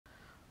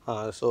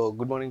So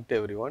good morning to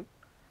everyone.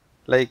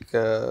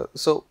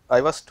 So I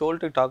was told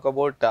to talk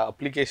about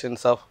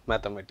applications of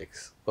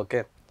mathematics.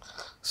 Okay.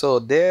 So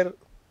there,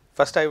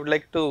 first I would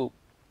like to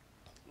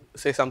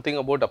say something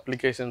about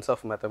applications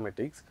of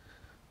mathematics.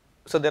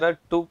 So there are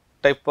two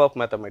type of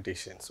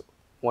mathematicians.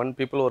 One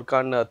people work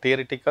on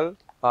theoretical,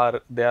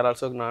 or they are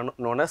also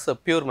known as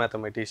pure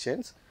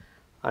mathematicians,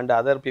 and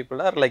other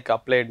people are like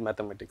applied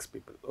mathematics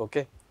people.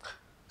 Okay.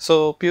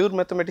 So pure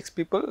mathematics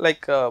people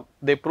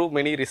they prove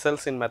many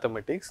results in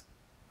mathematics,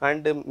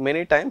 and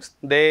many times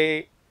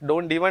they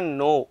don't even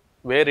know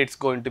where it's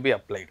going to be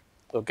applied.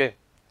 Okay.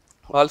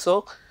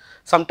 Also,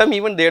 sometimes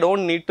even they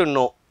don't need to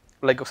know.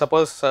 Like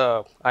suppose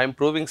I am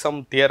proving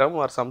some theorem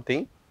or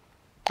something,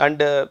 and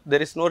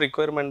there is no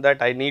requirement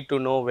that I need to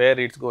know where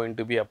it's going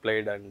to be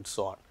applied and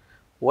so on.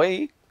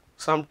 Why?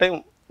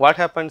 Sometimes what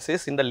happens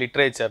is in the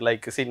literature,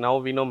 like see now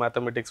we know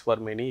mathematics for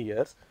many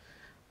years,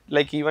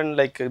 like even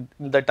in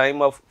the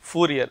time of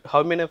Fourier.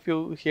 How many of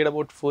you heard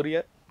about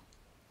Fourier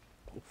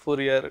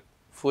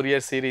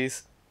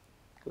series?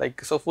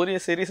 Like so, Fourier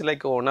series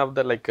like one of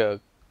the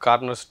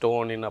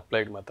cornerstone in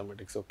applied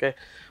mathematics. Okay,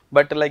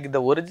 but like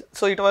the origin,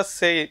 so it was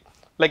say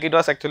like it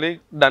was actually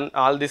done.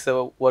 All these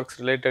works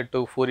related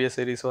to Fourier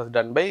series was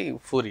done by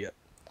Fourier,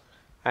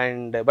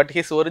 and but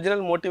his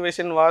original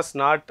motivation was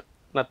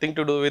nothing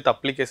to do with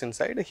application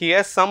side. He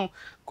has some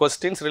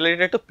questions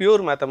related to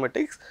pure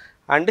mathematics,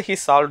 and he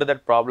solved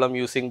that problem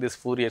using this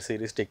Fourier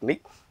series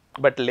technique.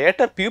 But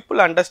later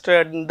people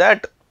understood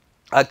that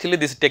actually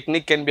this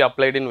technique can be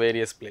applied in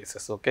various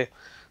places. Okay,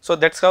 so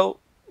that's how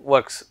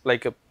works.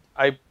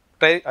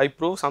 I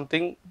prove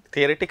something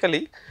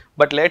theoretically,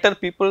 but later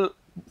people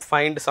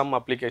find some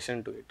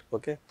application to it.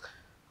 Okay,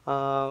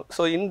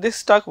 so in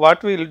this talk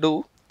what we will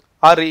do,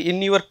 or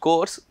in your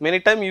course many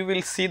time you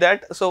will see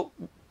that. So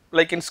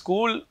like in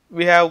school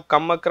we have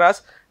come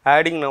across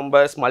adding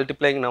numbers,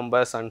 multiplying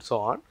numbers and so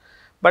on,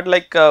 but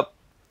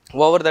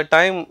over the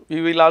time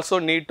we will also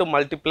need to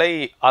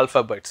multiply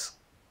alphabets.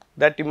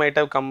 That you might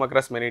have come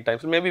across many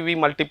times. Maybe we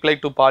multiply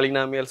two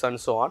polynomials and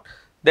so on,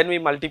 then we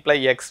multiply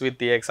x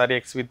with x or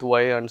x with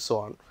y and so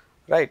on,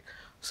 right?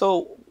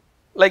 So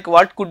like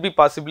what could be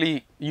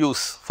possibly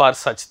use for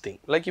such thing?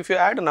 Like if you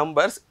add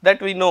numbers,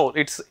 that we know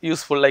it's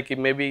useful. Like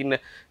maybe in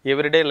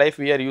everyday life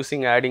we are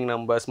using adding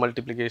numbers,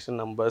 multiplication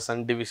numbers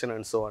and division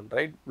and so on,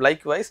 right?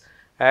 Likewise,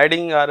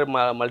 adding or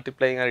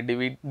multiplying or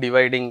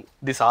dividing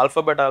this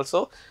alphabet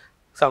also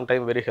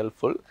sometime very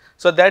helpful.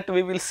 So that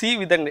we will see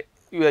with an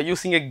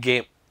using a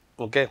game.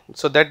 Okay,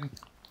 so that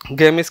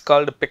game is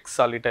called pick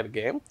solitaire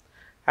game,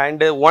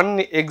 and one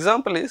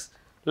example is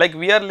like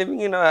we are living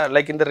in a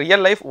like in the real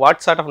life,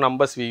 what sort of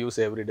numbers we use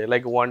every day,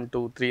 like 1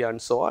 2 3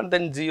 and so on,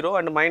 then 0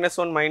 and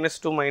 -1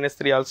 -2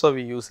 -3 also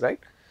we use, right?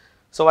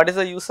 So what is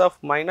the use of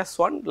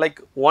 -1?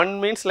 Like 1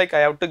 means like I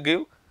have to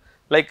give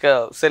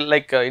say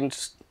in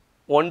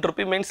 1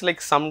 rupee means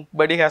like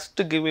somebody has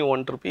to give me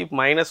 1 rupee.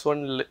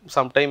 -1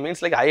 sometime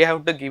means like I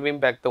have to give him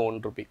back the 1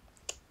 rupee,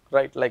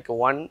 right? Like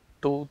 1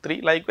 2 3.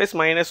 Likewise,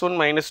 -1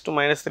 -2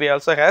 -3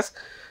 also has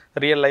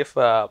real life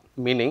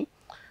meaning.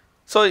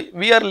 So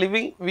we are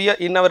living, we are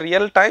in our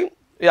real time,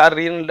 we are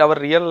in our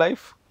real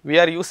life, we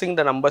are using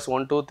the numbers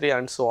 1 2 3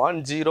 and so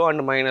on, 0 and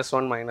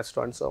 -1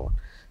 -2 and so on.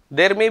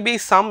 There may be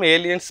some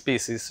alien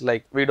species,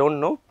 like we don't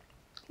know,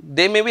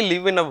 they may be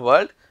live in a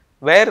world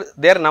where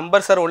their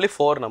numbers are only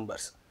 4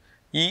 numbers,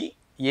 E,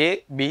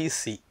 A, B,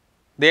 C.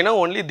 They know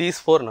only these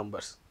 4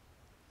 numbers.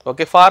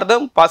 Okay, for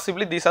them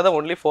possibly these are the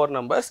only 4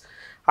 numbers.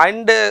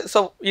 And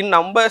so in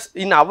numbers,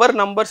 in our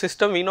number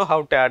system we know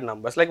how to add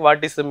numbers, like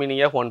what is the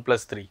meaning of 1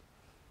 plus 3,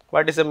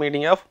 what is the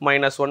meaning of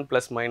 -1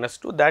 plus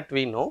 -2, that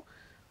we know.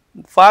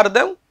 For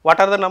them what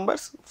are the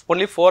numbers?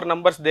 Only 4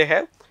 numbers they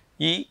have,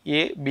 E,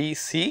 A, B,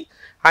 C,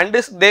 and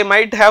they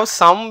might have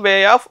some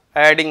way of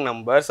adding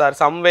numbers or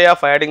some way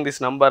of adding this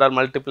number or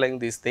multiplying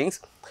these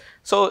things.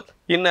 So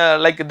in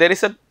like there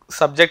is a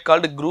subject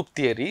called group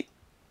theory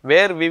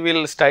where we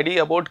will study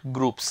about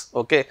groups.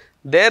 Okay,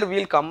 there we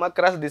will come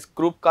across this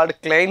group called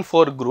Klein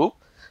 4 group,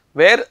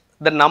 where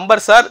the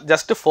numbers are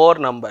just 4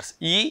 numbers,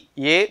 E,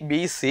 A,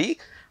 B, C,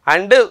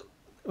 and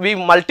we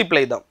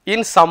multiply them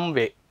in some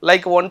way.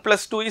 Like 1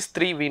 plus 2 is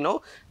 3, we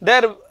know.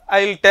 There I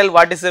will tell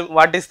what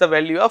is the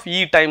value of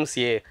E times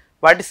A,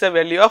 what is the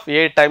value of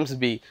A times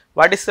B,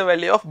 what is the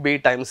value of B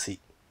times C.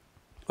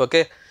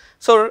 Okay,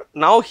 so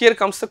now here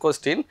comes the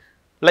question,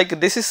 like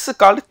this is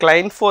called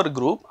Klein 4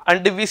 group,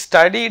 and we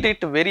studied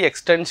it very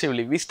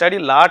extensively, we study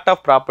lot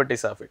of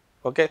properties of it.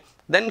 Okay,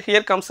 then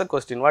here comes the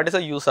question, what is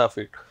the use of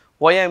it?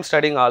 Why I am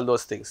studying all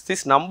those things?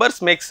 These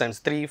numbers make sense,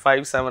 3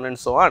 5 7 and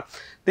so on.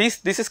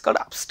 This is called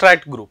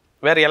abstract group,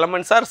 where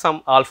elements are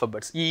some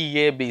alphabets, E,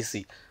 A, B,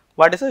 C.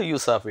 What is the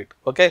use of it?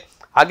 Okay,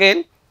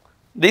 again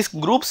these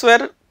groups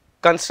were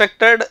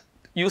constructed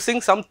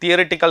using some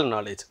theoretical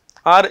knowledge,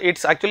 or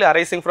it's actually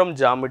arising from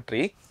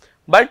geometry,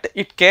 but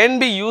it can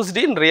be used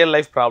in real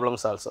life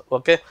problems also.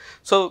 Okay,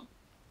 so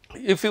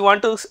if you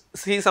want to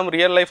see some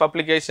real life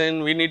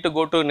application, we need to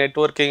go to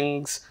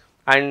networkings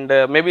and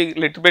maybe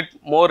little bit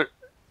more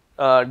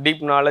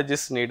deep knowledge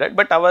is needed,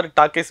 but our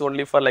talk is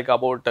only for like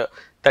about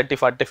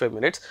 30-45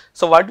 minutes.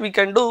 So what we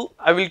can do,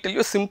 I will tell you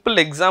a simple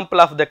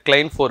example of the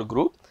Klein 4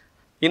 group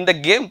in the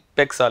game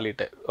Peg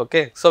Solitaire.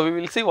 Okay, so we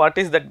will see what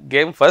is that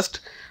game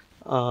first.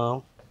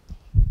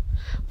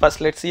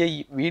 First let's see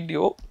a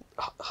video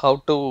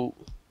how to.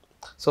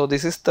 So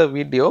this is the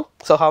video.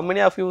 So how many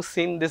of you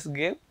seen this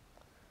game?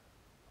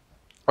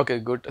 Okay,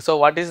 good. So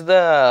what is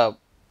the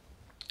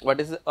what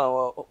is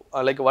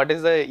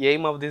the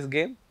aim of this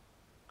game?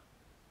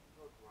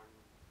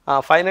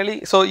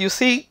 Finally, so you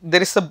see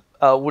there is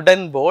a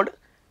wooden board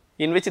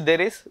in which there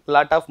is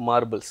lot of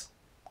marbles,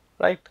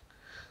 right?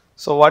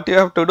 So what you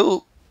have to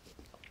do,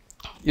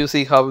 you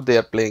see how they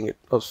are playing it.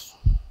 Oh.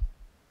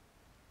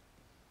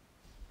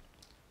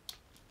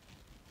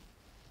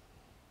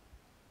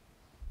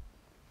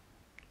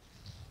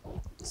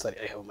 Sorry,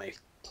 I have my.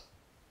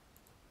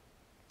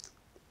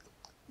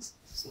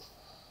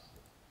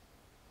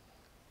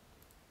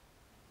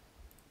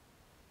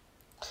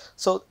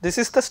 So this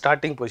is the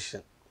starting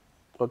position.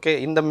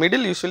 Okay, in the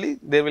middle usually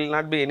there will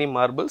not be any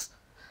marbles,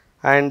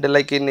 and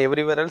like in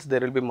everywhere else there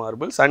will be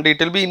marbles, and it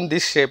will be in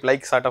this shape,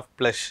 like sort of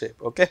plus shape.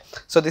 Okay,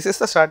 so this is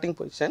the starting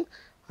position,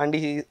 and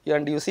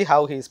you see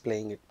how he is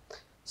playing it.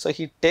 So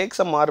he takes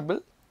a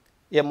marble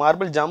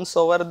jumps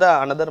over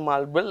the another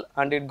marble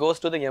and it goes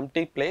to the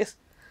empty place,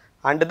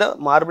 and the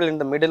marble in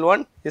the middle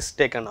one is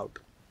taken out.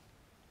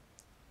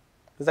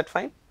 Is that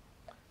fine?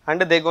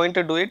 And they are going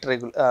to do it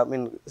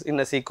in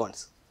a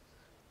sequence.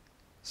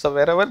 So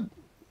wherever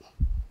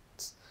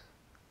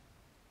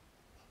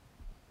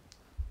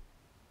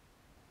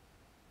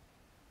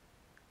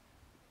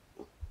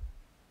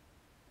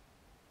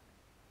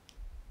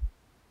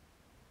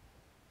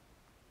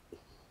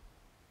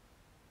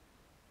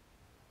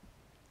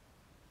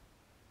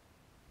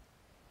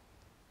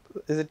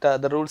is it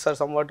the rules are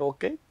somewhat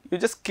okay. You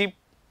just keep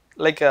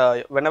like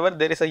whenever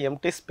there is a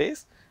empty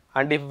space,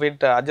 and if it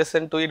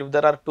adjacent to it, if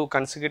there are two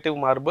consecutive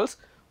marbles,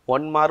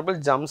 one marble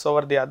jumps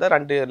over the other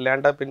and they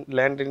land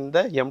in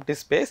the empty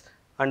space,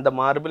 and the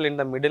marble in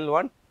the middle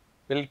one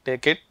will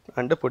take it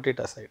and put it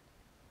aside.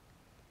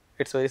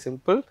 It's very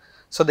simple.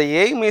 So the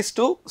aim is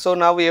to, so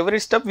now every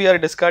step we are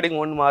discarding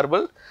one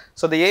marble.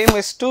 So the aim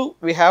is to,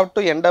 we have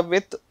to end up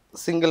with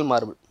single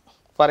marble.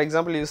 For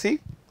example, you see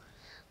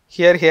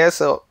here he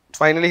has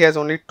finally he has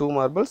only two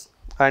marbles,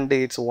 and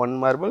it's one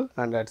marble,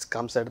 and that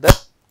comes at the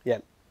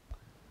end.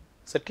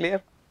 Is it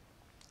clear?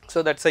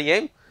 So that's the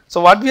aim. So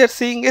what we are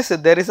seeing is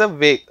there is a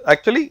way.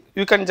 Actually,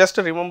 you can just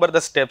remember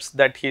the steps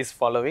that he is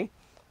following,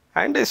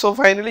 and so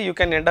finally you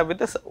can end up with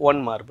this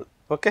one marble.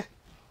 Okay,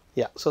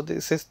 yeah. So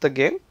this is the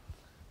game.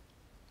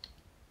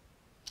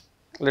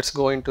 Let's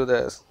go into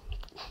the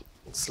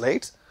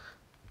slides.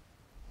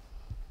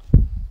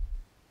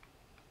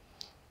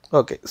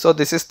 Okay, so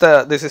this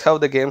is how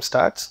the game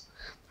starts,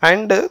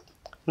 and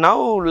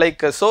now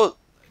like so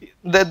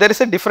there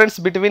is a difference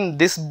between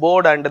this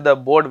board and the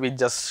board we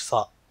just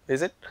saw.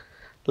 Is it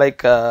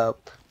like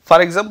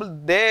for example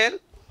there,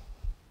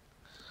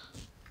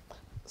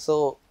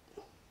 so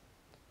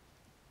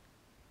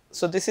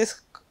this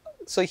is,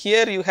 so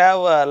here you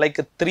have like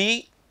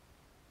 3,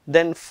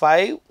 then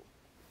 5,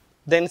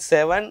 then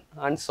 7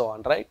 and so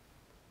on, right?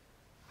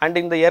 And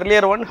in the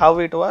earlier one how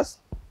it was?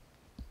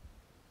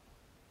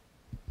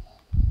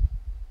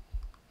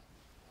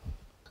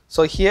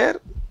 So here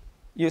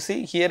you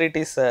see here it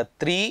is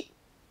 3,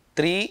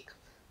 3,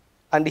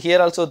 and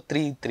here also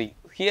 3, 3.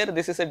 Here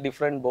this is a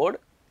different board,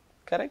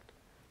 correct?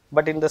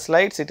 But in the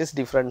slides it is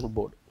different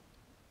board.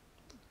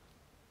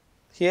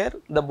 Here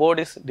the board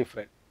is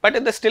different,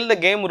 but still the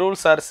game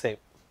rules are same.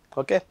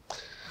 Okay.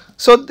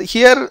 So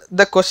here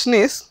the question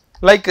is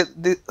like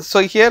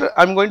so here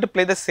I am going to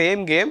play the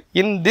same game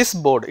in this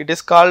board. It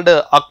is called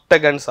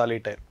octagon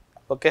solitaire.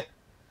 Okay.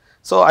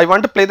 So I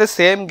want to play the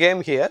same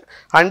game here,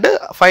 and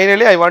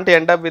finally I want to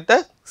end up with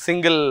a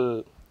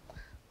single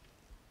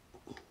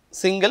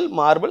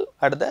marble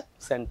at the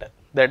center.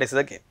 That is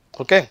the game.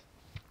 Okay.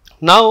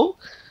 Now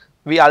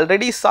we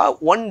already saw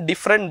one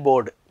different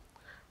board,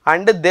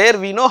 and there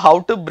we know how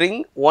to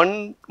bring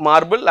one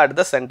marble at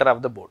the center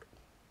of the board,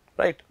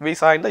 right? We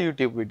saw in the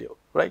YouTube video,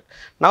 right?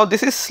 Now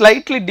this is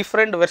slightly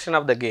different version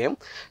of the game.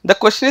 The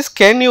question is,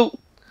 can you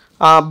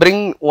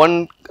bring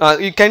one,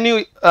 can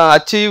you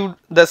achieve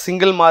the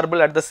single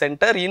marble at the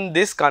center in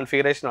this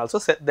configuration also?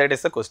 That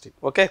is the question.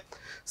 Okay.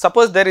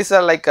 Suppose there is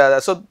a like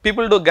so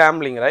people do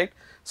gambling, right?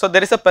 So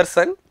there is a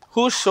person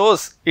who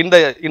shows in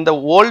the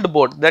old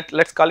board, that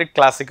let's call it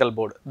classical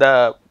board,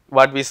 the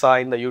what we saw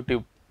in the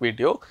YouTube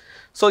video.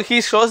 So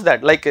he shows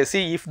that like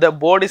see, if the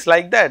board is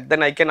like that,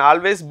 then I can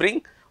always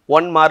bring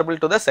one marble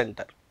to the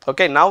center.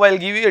 Okay. Now I'll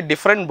give you a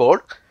different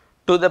board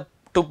to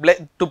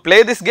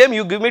play this game.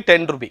 You give me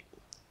 10 rupee.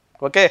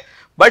 Okay,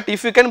 but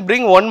if you can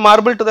bring one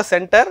marble to the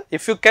center,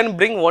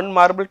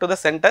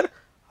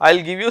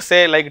 I'll give you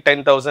say like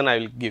 10,000. I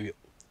will give you.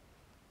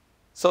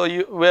 So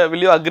will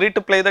you agree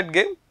to play that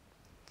game?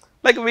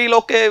 Like we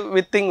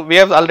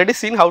have already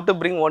seen how to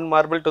bring one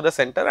marble to the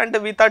center, and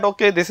we thought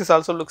okay, this is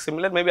also looks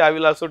similar. Maybe I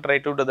will also try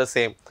to do the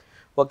same.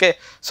 Okay,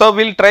 so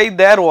we'll try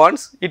there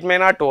once, it may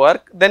not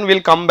work, then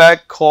we'll come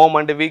back home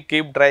and we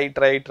keep try,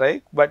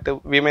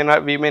 but we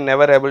may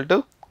never able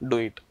to do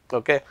it.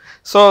 Okay,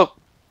 so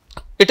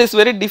it is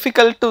very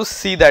difficult to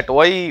see that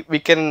why we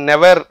can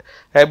never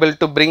able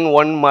to bring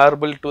one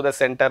marble to the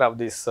center of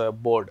this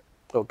board.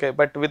 Okay,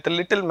 but with a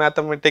little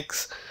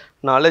mathematics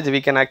knowledge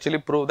we can actually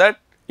prove that,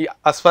 yeah,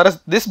 as far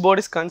as this board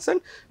is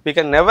concerned, we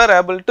can never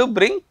able to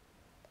bring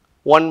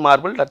one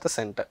marble at the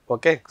center.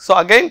 Okay, so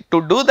again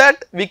to do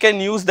that we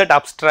can use that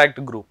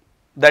abstract group,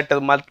 that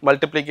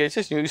multiplication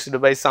is used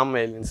by some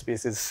alien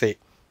species, say.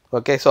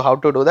 Okay, so how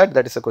to do that,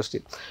 that is a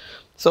question.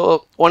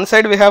 So one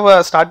side we have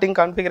a starting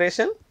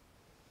configuration,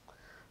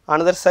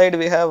 another side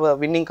we have a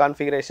winning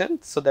configuration,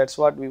 so that's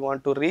what we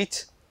want to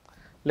reach.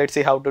 Let's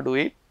see how to do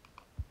it.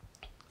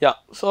 Yeah,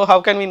 so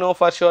how can we know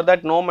for sure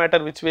that no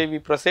matter which way we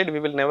proceed, we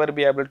will never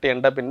be able to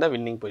end up in the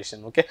winning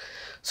position? Okay,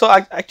 so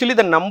actually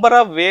the number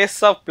of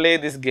ways of play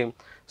this game.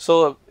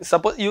 So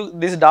suppose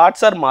these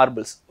dots are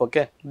marbles.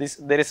 Okay,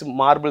 there is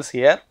marbles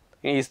here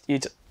in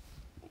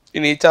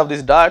each of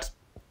these dots.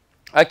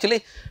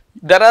 Actually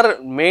there are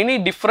many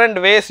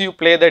different ways you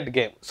play that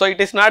game. So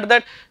it is not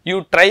that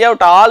you try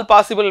out all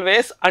possible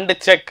ways and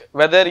check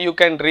whether you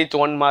can reach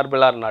one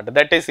marble or not.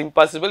 That is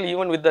impossible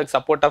even with the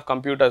support of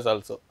computers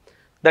also.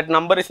 That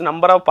number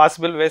of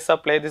possible ways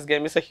of play this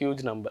game is a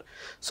huge number.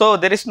 So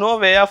there is no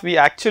way of we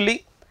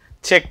actually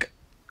check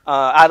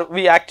or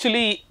we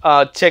actually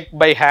check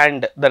by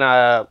hand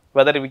then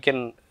whether we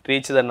can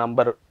reach the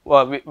number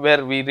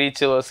where we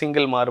reach a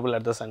single marble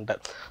at the center.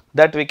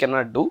 That we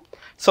cannot do.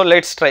 So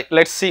let's try,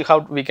 let's see how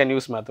we can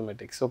use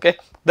mathematics. Okay,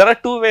 there are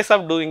two ways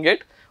of doing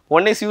it.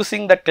 One is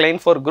using the Klein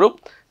for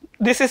group.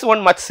 This is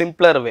one much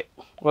simpler way.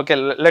 Okay,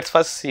 let's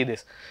first see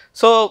this.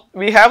 So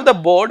we have the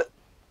board.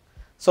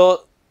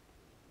 So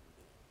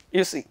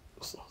you see,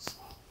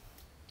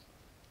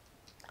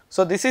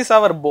 so this is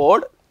our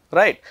board,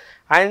 right?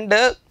 And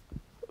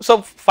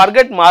so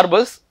forget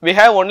marbles, we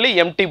have only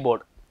empty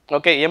board.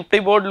 Okay, empty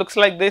board looks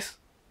like this,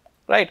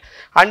 right?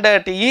 And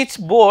at each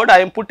board I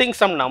am putting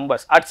some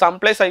numbers. At some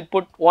place I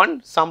put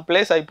 1, some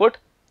place I put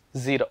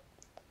 0,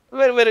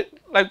 very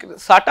like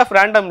sort of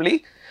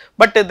randomly,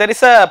 but there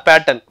is a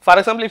pattern. For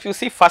example, if you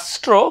see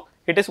first row,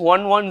 it is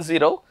 1 1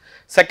 0.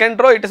 Second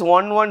row it is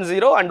 1 1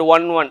 0 and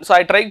 1 1. So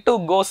I try to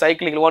go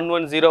cycling 1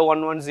 1 0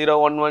 1 1 0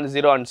 1 1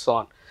 0 and so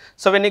on.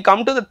 So when you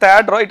come to the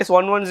third row, it is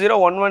 1 1 0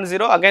 1 1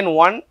 0, again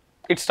 1,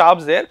 it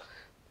stops there.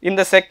 In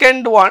the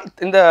second one,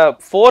 in the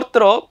fourth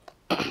row,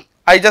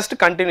 I just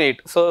continue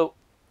it. So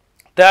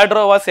third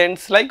row was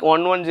ends like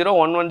 1 1 0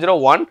 1 1 0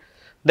 1,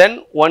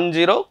 then 1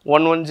 0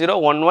 1 1 0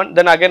 1 1,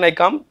 then again I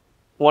come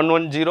 1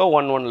 1 0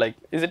 1 1, like,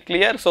 is it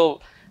clear?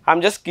 So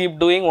I'm just keep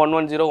doing 1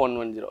 1 0 1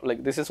 1 0,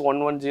 like this is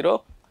 1 1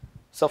 0.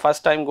 So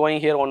first I am going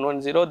here 1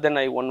 1 0, then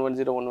I 1 1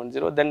 0 1 1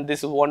 0, then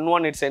this 1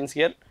 1 it ends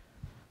here.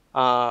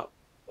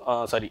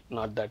 Sorry,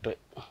 not that way.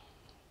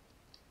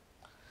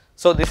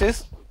 So this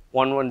is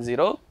 1 1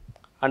 0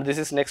 and this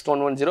is next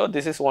 1 1 0,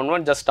 this is 1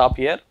 1, just stop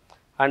here,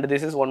 and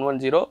this is 1 1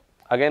 0,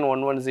 again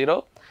 1 1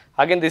 0,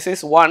 again this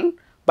is 1,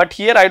 but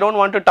here I don't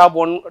want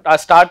to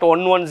start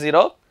 1 1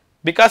 0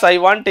 because I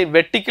want it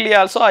vertically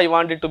also, I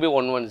want it to be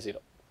 1 1 0.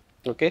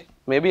 Okay,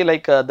 maybe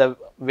like the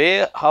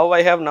way how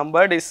I have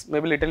numbered is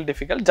maybe little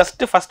difficult. Just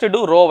to first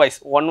do row wise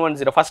 1 1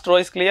 0, first row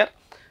is clear.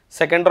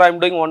 Second row I am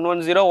doing 1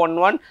 1 0 1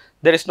 1,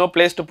 there is no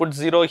place to put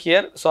 0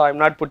 here, so I am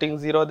not putting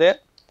 0 there.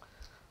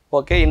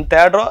 Okay, in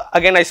third row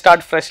again I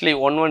start freshly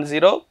 1 1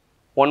 0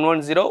 1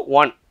 1 0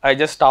 1, I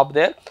just stop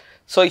there.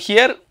 So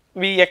here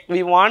we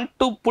want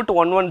to put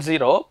 1 1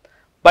 0,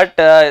 but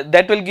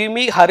that will give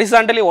me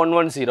horizontally 1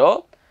 1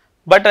 0,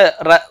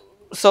 but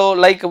so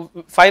like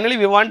finally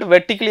we want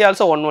vertically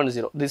also 1 1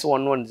 0, this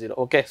 1 1 0.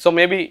 Okay, so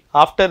maybe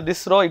after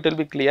this row it will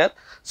be clear.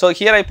 So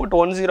here I put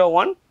 1 0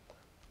 1,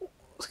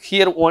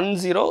 here 1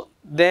 0,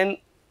 then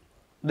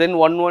 1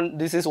 1,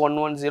 this is 1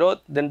 1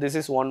 0, then this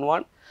is 1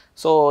 1,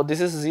 so this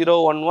is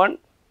 0 1 1,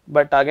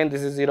 but again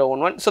this is 0 1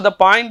 1. So the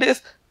point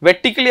is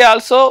vertically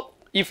also,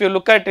 if you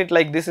look at it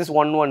like this is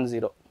 1 1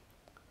 0,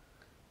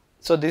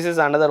 so this is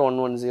another 1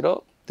 1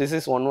 0, this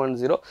is 1 1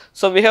 0.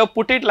 So we have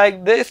put it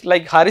like this,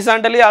 like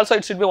horizontally also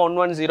it should be 1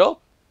 1 0,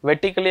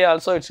 vertically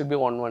also it should be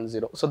 1 1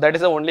 0. So that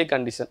is the only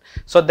condition.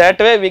 So that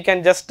way we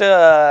can just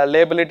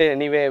label it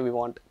any way we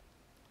want.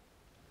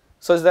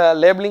 So is the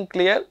labeling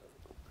clear?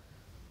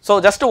 So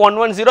just 1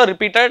 1 0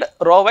 repeated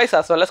row wise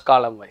as well as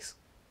column wise.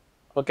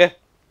 Okay.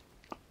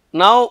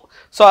 Now,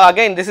 so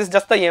again this is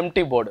just the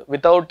empty board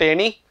without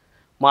any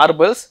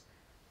marbles,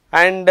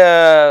 and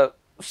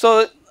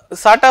so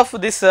sort of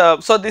this,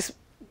 so this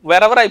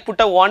wherever I put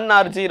a 1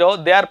 or 0,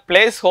 they are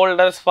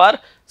placeholders for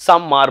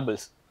some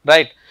marbles,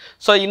 right?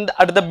 So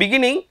at the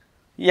beginning,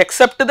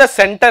 except the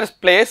center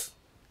place,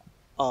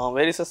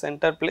 where is the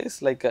center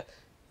place, like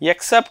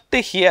except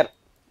here,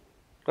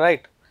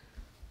 right?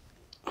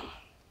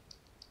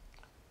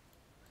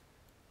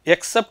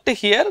 Except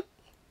here,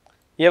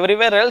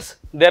 everywhere else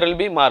there will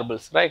be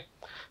marbles, right?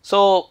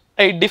 So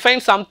I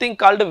define something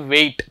called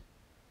weight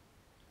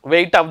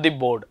of the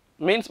board.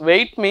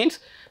 Weight means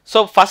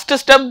So first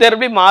step there will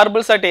be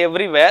marbles at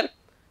everywhere,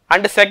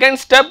 and second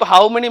step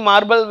how many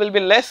marble will be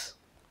less?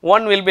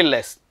 1 will be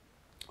less,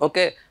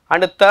 okay,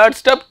 and the third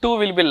step 2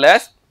 will be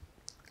less.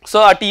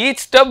 So at each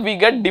step we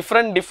get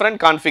different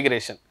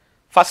configuration.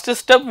 First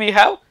step we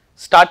have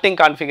starting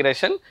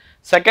configuration,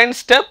 second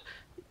step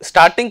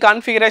starting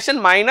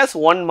configuration minus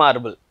 1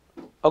 marble,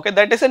 okay,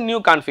 that is a new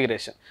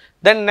configuration.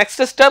 Then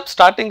next step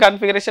starting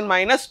configuration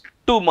minus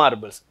 2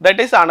 marbles, that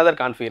is another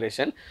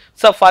configuration.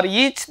 So for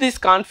each this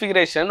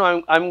configuration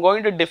I am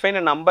going to define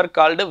a number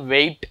called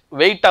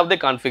weight of the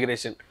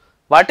configuration.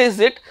 What is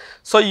it?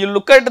 So you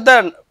look at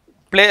the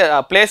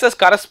places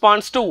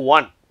corresponds to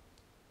 1.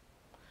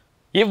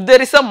 If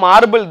there is a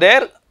marble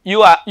there,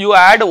 you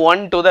add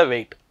 1 to the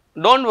weight.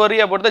 Don't worry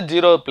about the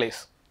 0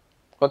 place,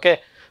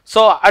 okay.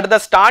 So at the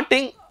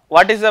starting,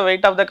 what is the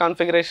weight of the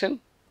configuration?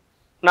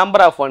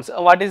 Number of ones.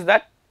 What is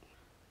that?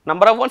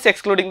 Number of ones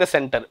excluding the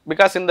center,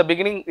 because in the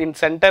beginning in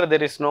center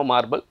there is no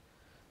marble.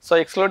 So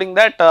excluding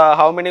that,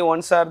 how many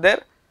ones are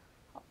there?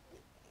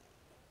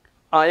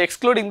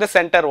 Excluding the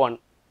center one.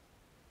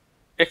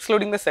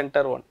 Excluding the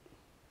center one.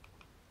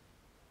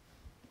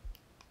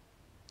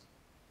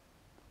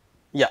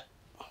 Yeah.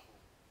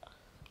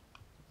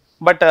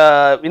 But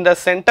in the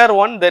center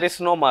one there is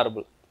no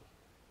marble.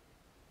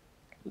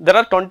 There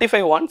are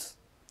 25 ones,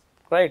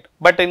 right?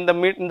 But in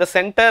the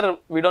center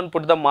we don't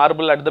put the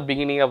marble at the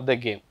beginning of the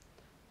game.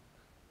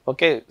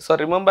 Okay, so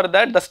remember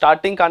that the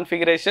starting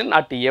configuration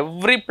at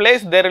every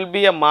place there will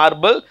be a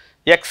marble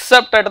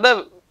except at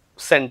the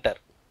center.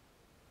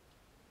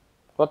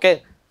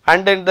 Okay,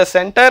 and in the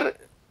center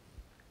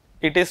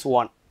it is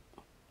 1.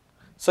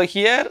 So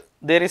here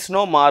there is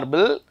no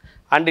marble,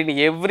 and in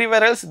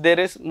everywhere else there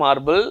is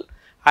marble.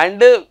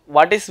 And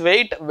what is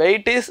weight?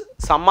 Weight is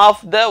sum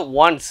of the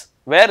ones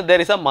where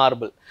there is a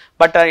marble,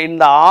 but in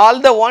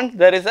all the ones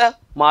there is a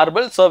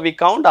marble. So we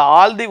count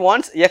all the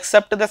ones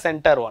except the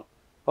center one.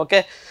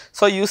 Okay,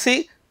 so you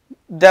see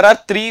there are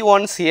 3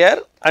 ones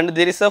here and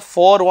there is a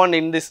 4 one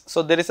in this.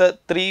 So there is a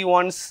 3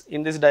 ones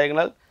in this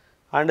diagonal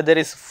and there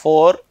is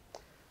 4,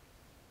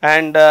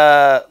 and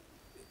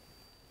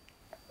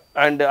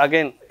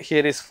again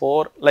here is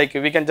 4, like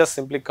we can just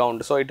simply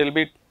count. So it will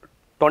be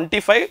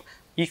 25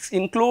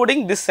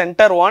 including this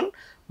center one,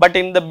 but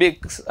in the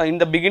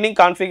beginning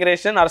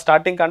configuration or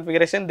starting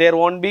configuration there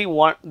won't be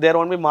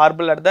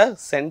marble at the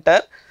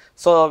center.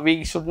 So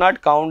we should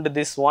not count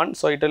this one,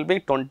 so it will be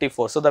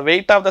 24. So the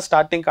weight of the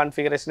starting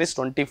configuration is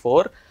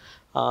 24.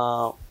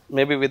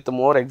 Maybe with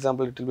more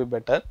example it will be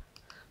better.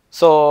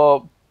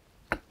 So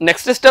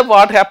next step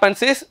what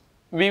happens is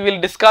we will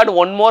discard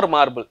one more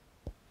marble.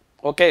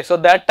 Okay, so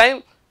that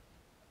time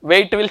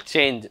weight will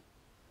change,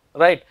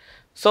 right?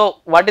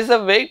 So what is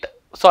the weight?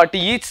 So at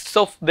each,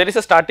 so there is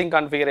a starting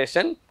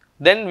configuration,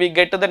 then we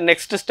get to the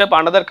next step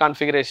another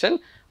configuration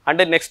and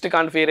the next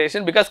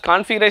configuration, because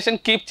configuration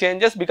keep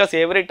changes, because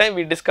every time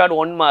we discard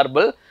one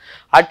marble.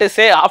 At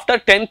say after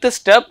 10th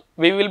step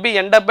we will be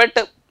end up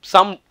at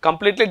some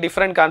completely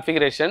different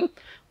configuration.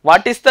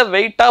 What is the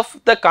weight of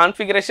the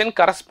configuration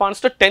corresponds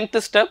to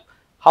 10th step?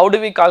 How do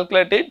we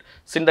calculate it?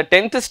 So in the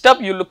 10th step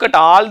you look at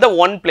all the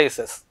 1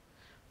 places.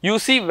 You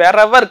see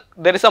wherever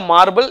there is a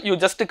marble you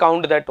just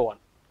count that one.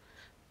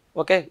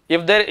 Okay,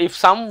 if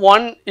some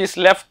one is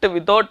left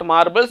without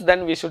marbles,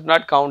 then we should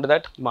not count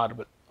that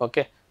marble.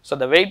 Okay, so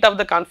the weight of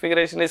the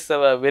configuration is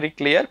very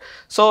clear.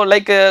 So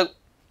like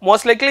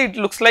most likely it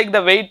looks like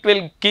the weight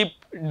will keep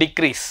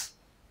decrease,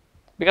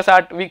 because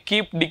we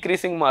keep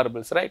decreasing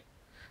marbles, right?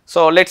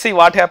 So let's see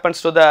what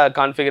happens to the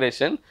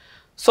configuration.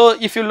 So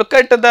if you look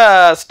at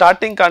the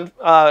starting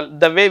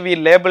the way we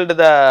labeled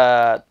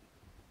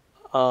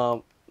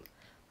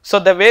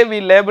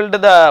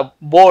the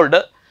board.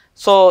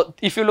 So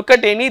if you look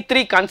at any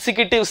 3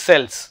 consecutive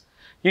cells,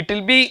 it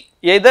will be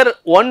either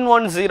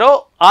 110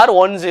 or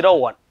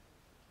 101.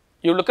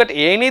 You look at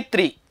any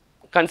 3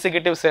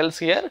 consecutive cells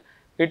here,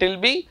 it will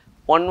be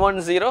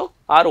 110 or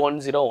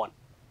 101.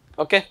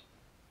 Okay,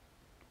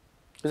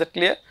 is it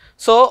clear?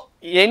 So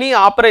any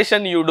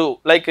operation you do,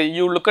 like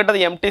you look at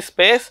the empty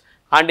space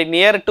and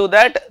near to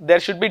that there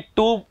should be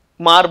 2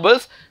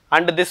 marbles,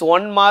 and this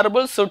 1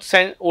 marble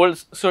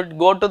should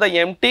go to the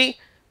empty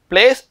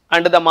place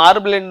and the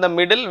marble in the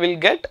middle will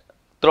get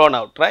thrown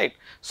out, right?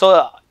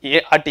 So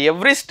at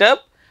every step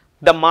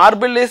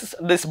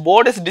this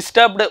board is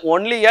disturbed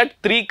only at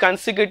 3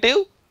 consecutive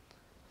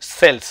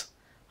cells,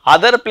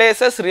 other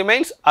places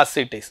remains as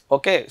it is.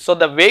 Okay, so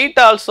the weight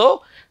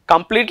also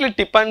completely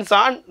depends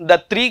on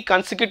the 3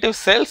 consecutive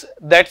cells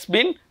that's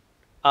been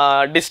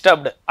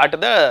disturbed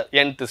at the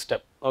nth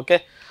step.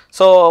 Okay,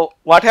 so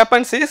what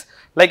happens is,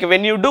 like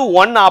when you do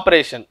one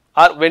operation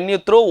or when you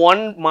throw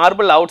one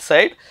marble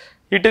outside,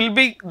 it will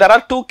be, there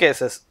are 2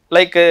 cases,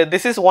 like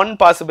this is one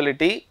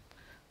possibility.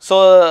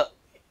 So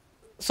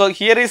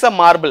here is a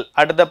marble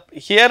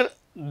here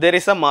there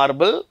is a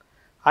marble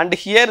and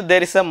here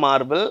there is a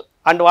marble,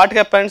 and what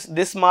happens,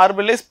 this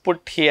marble is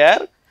put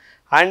here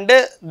and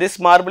this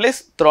marble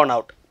is thrown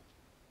out.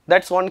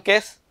 That's one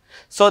case.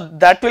 So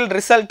that will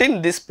result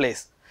in this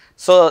place.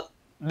 So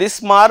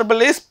this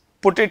marble is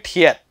put it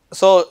here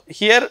So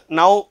here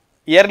now,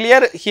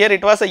 earlier here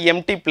it was a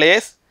empty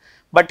place,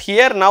 but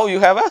here now you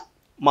have a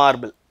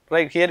marble,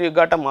 right? Here you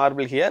got a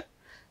marble here.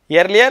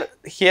 Earlier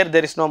here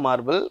there is no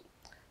marble,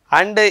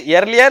 and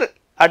earlier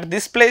at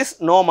this place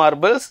no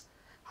marbles,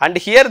 and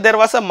here there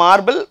was a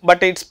marble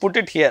but it's put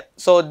it here.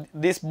 So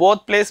this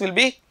both place will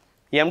be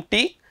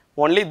empty,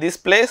 only this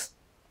place,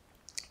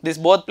 this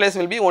both place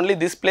will be, only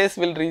this place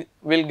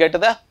will get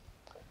the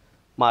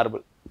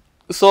marble.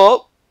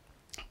 So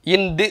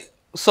in this,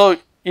 so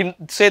in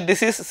say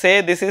this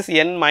is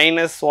n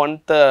minus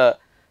 1th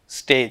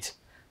stage,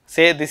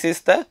 say this is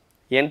the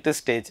nth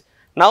stage.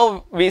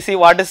 Now we see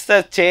what is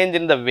the change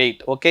in the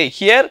weight. Okay,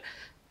 here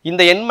in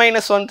the n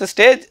minus 1th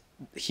stage,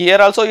 here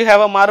also you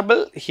have a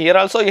marble, here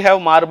also you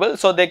have marble,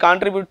 so they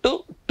contribute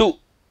to 2,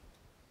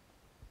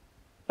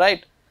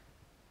 right?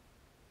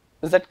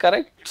 Is that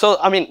correct? So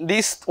I mean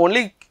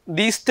only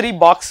these 3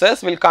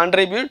 boxes will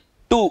contribute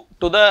 2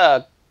 to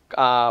the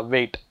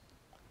weight.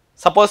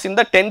 Suppose in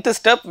the 10th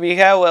step we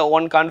have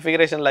one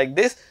configuration like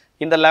this,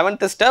 in the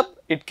 11th step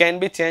it can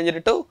be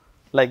changed to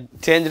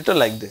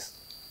like this.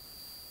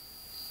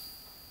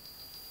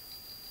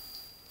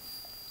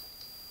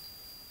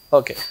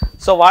 Okay,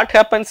 so what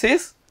happens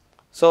is,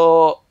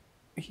 so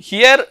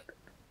here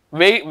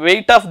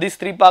weight of these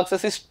 3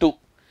 boxes is 2.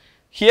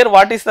 Here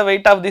what is the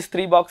weight of these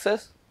 3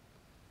 boxes?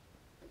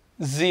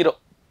 0,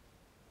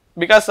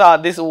 because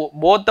this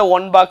both the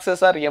 1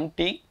 boxes are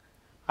empty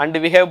and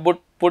we have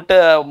put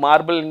a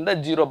marble in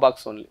the 0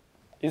 box only.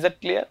 Is that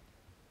clear?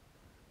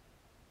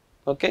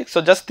 Okay,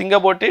 so just think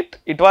about it.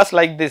 It was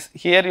like this.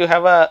 Here you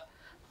have a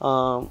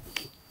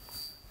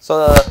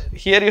so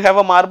here you have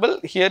a marble,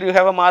 here you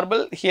have a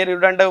marble, here you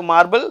don't have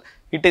marble.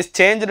 It is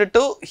changed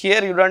to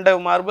here you don't have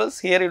marbles,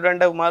 here you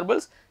don't have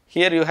marbles,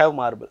 here you have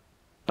marble.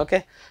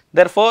 Okay,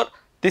 therefore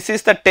this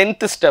is the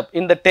 10th step.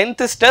 In the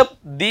 10th step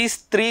these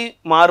 3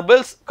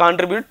 marbles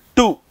contribute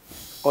 2.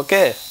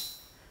 Okay,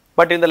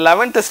 but in the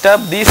 11th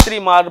step these 3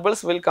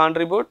 marbles will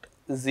contribute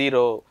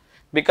 0,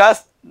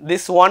 because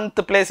this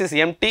 1th place is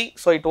empty,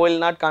 so it will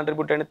not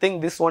contribute anything.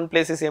 This 1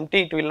 place is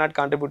empty, it will not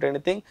contribute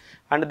anything,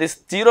 and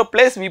this 0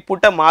 place we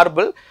put a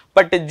marble,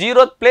 but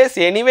 0th place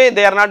anyway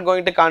they are not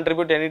going to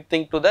contribute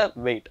anything to the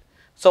weight.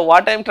 So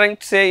what I am trying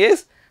to say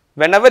is,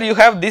 whenever you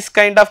have this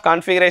kind of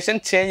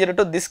configuration, change it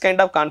to this kind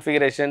of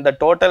configuration, the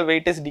total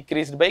weight is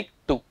decreased by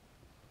 2.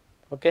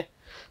 Okay,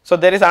 so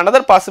there is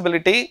another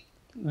possibility,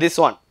 this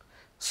one.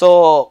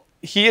 So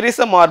here is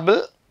a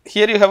marble,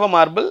 here you have a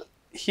marble,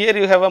 here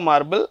you have a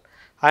marble,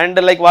 and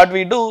like what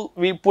we do,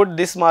 we put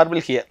this marble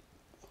here.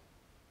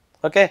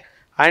 Okay,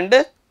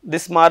 and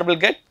this marble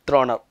get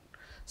thrown out.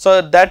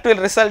 So that will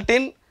result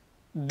in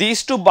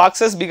these 2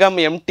 boxes become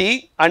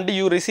empty and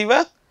you receive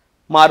a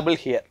marble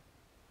here.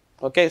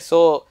 Okay,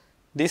 so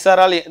these are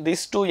all,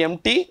 these 2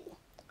 empty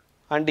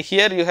and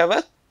here you have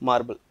a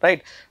marble,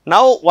 right?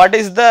 Now what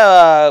is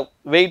the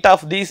weight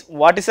of these,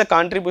 what is the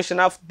contribution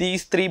of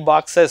these 3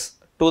 boxes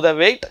to the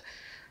weight?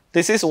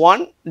 This is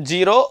 1,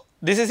 0,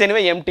 this is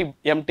anyway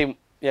empty,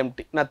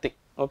 nothing.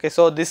 Okay,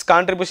 so this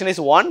contribution is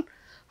 1,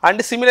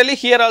 and similarly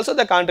here also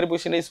the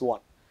contribution is 1.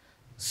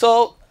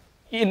 So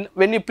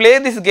when you play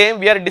this game,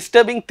 we are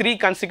disturbing 3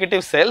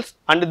 consecutive cells,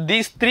 and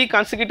these 3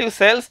 consecutive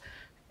cells,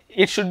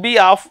 it should be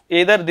of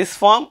either this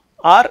form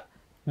or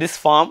this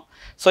form.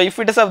 So if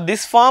it is of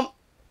this form,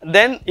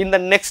 then in the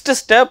next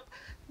step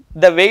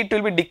the weight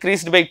will be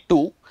decreased by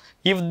 2.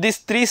 If these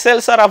 3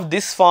 cells are of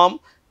this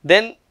form,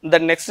 then the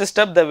next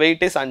step the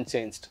weight is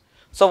unchanged.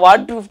 So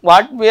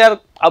what we are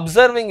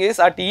observing is,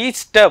 at each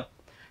step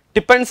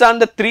depends on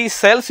the 3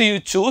 cells you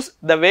choose,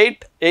 the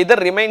weight either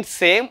remains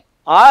same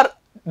or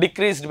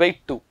decreased by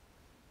 2.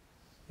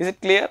 Is it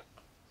clear?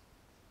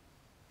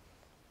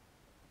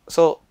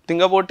 So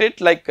think about it,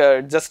 like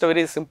just a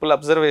very simple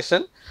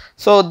observation.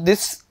 So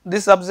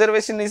this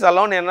observation is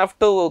alone enough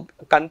to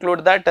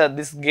conclude that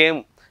this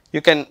game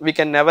we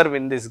can never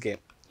win this game.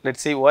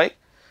 Let's see why.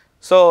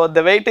 So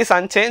the weight is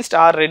unchanged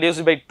or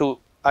reduced by 2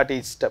 at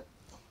each step.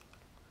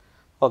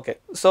 Okay,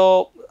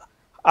 so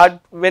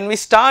when we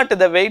start,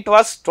 the weight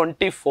was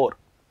 24,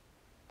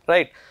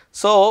 right?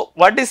 So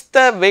what is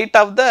the weight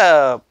of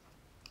the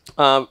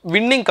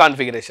winning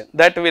configuration?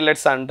 That we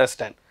let's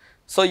understand.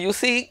 So you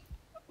see,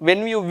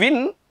 when you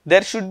win,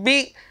 there should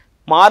be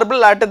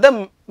marble at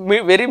the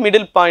very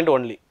middle point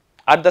only.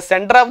 At the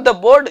center of the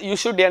board, you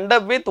should end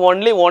up with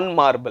only 1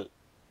 marble.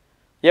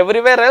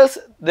 Everywhere else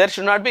there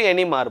should not be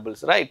any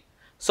marbles, right?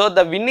 So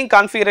the winning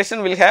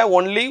configuration will have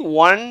only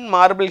 1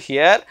 marble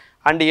here,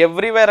 and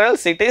everywhere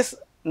else it is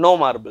no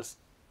marbles,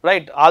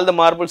 right? All the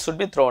marbles should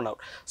be thrown out.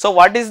 So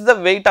what is the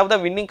weight of the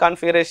winning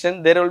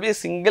configuration? There will be a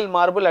single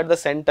marble at the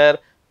center,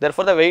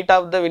 therefore the weight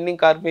of the winning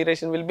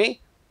configuration will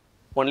be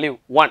only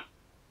 1.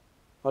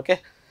 Okay,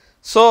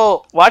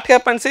 so what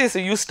happens is,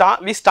 we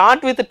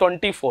start with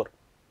 24,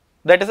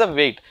 that is the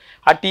weight.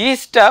 At each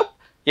step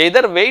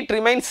either weight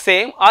remains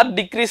same or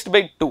decreased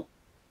by 2.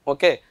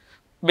 Okay,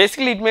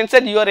 basically it means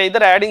that you are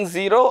either adding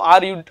 0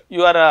 or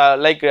you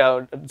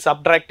are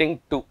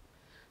subtracting 2.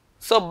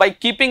 So by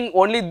keeping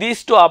only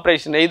these 2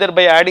 operations, either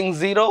by adding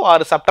 0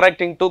 or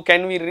subtracting 2,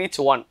 can we reach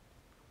 1?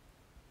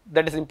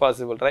 that is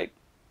impossible, right?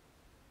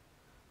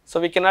 So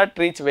we cannot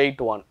reach weight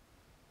 1.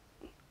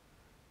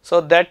 So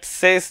that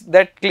says,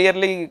 that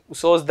clearly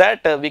shows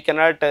that we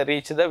cannot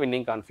reach the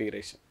winning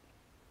configuration.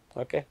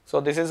 Okay, so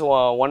this is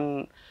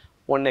one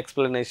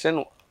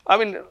explanation. I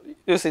mean,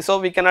 you see, so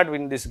we cannot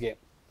win this game.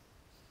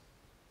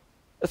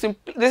 This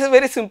is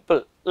very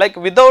simple. Like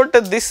without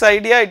this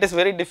idea, it is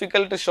very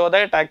difficult to show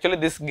that actually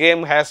this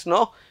game has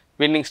no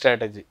winning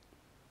strategy.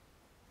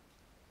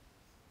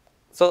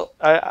 So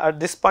at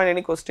this point,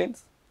 any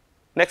questions?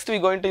 Next, we are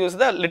going to use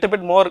the little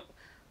bit more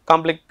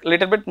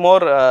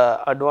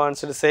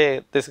advanced,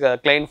 say this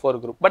Klein 4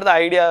 group, but the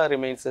idea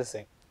remains the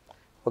same.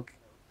 Okay.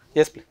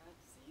 Yes, please.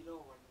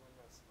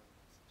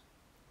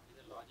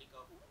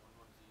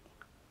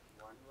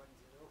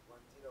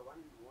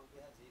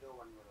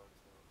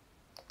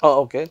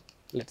 Oh, okay.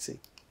 Let's see.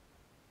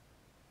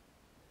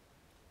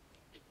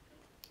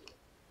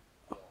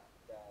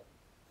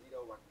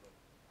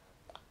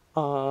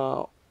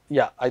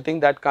 Yeah, I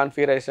think that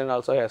configuration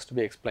also has to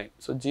be explained.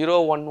 So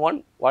 0, 1,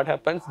 1, what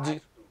happens?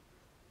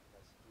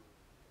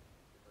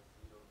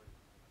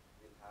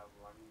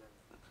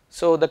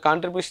 So the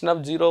contribution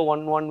of 0,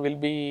 1, 1 will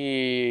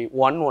be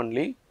 1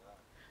 only,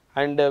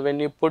 and when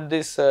you put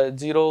this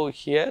 0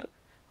 here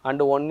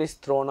and 1 is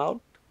thrown out,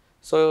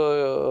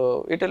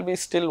 so it will be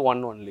still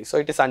 1 only, so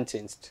it is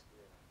unchanged.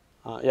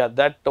 Yeah,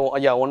 that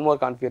yeah, one more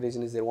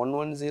configuration is there, 1,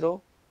 1,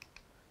 0,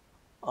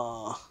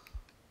 1,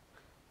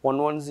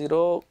 1,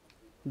 0,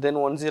 then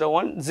 1, 0,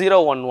 1,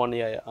 0, 1, 1,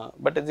 yeah, yeah.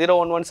 But 0,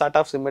 1, 1 sort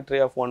of symmetry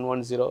of 1,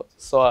 1, 0,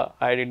 so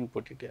I didn't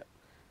put it here.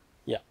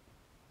 Yeah.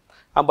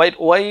 But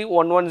why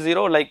 1, 1,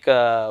 0? Like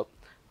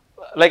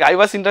I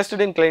was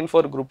interested in Klein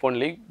for group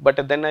only,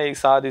 but then I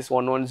saw this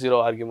 1, 1, 0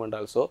 argument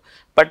also.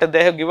 But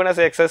they have given us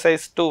an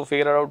exercise to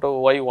figure out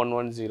why 1,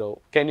 1, 0.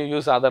 Can you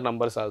use other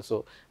numbers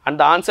also? And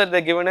the answer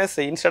they given us,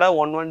 instead of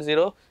 1, 1,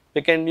 0,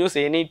 we can use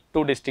any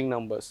two distinct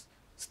numbers.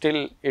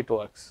 Still it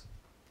works.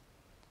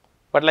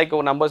 But like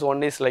numbers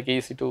 1 is like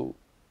easy to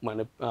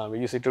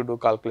do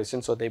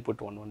calculation, so they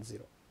put 1, 1,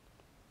 0.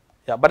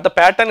 Yeah, but the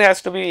pattern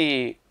has to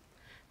be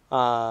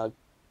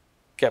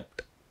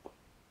kept.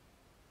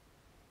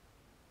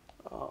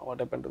 What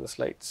happened to the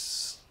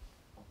slides?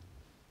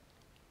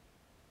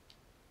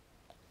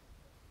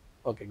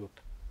 Okay, good.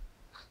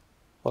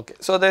 Okay,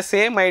 so the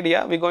same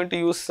idea we are going to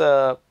use.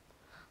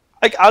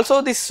 Like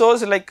also this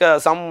shows like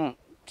some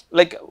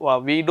like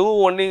we do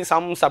only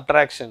some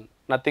subtraction.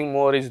 Nothing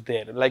more is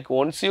there. Like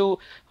once you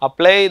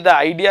apply the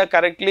idea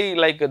correctly,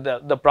 like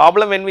the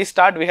problem when we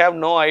start, we have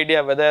no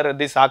idea whether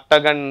this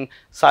octagon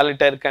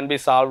solitaire can be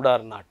solved or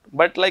not.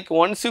 But like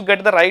once you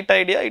get the right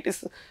idea, it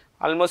is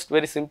almost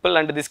very simple,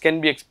 and this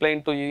can be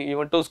explained to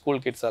even to school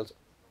kids also.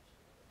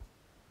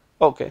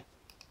 Okay.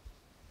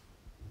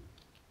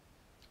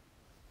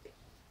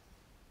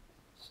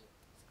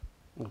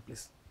 No,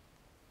 please.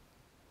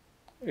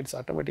 It's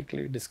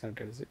automatically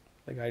disconnected, is it?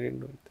 Like I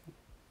didn't do anything.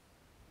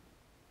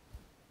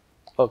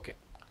 Okay.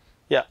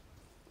 Yeah.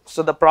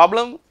 So the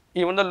problem,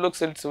 even though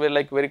looks it's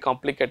very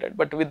complicated,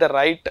 but with the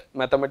right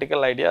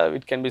mathematical idea,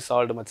 it can be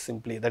solved much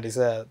simply. That is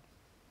a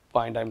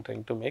point I'm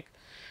trying to make.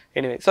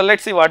 Anyway, so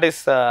let's see what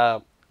is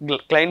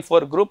Klein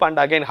 4 group, and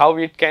again how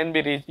it can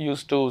be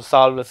used to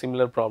solve a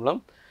similar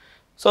problem.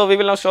 So we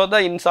will now show the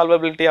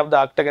insolvability of the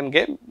octagon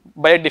game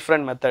by a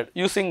different method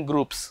using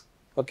groups.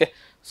 Okay.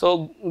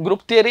 So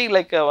group theory,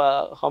 like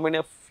how many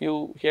of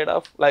you heard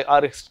of, like,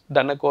 or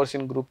done a course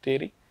in group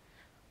theory?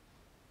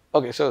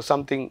 Okay, so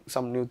some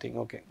new thing.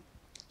 Okay.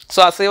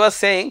 So as I was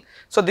saying,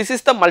 so this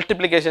is the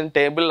multiplication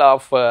table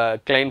of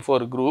Klein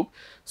 4 group.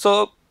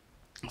 So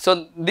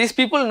these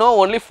people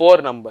know only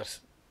 4 numbers,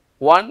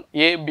 1,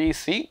 A, B,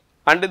 C,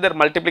 and their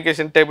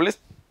multiplication table is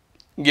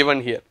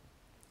given here.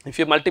 If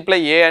you multiply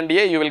A and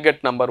A, you will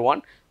get number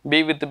 1,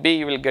 B with B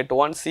you will get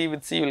 1, C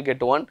with C you will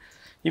get 1.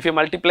 If you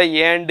multiply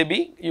A and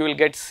B, you will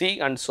get C,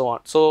 and so on.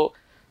 So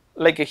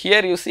like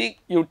here you see,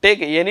 you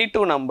take any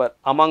two number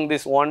among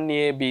this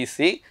 1A, B,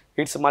 C,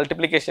 its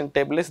multiplication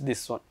table is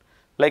this one.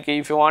 Like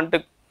if you want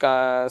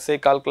to say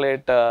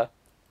calculate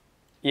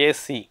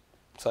AC,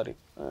 sorry,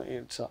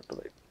 it's hard to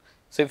write.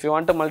 So if you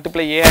want to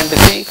multiply A and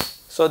C,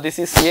 so this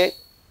is A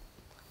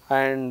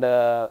and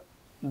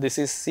this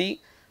is C,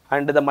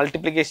 and the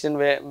multiplication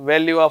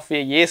value of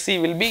AC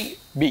will be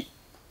B.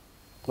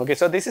 Okay,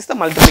 so this is the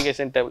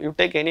multiplication table. You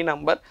take any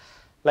number,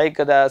 like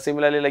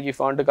similarly, like if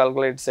you want to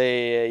calculate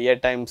say A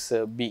times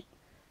B,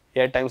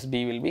 A times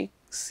B will be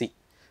C.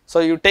 So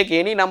you take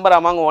any number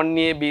among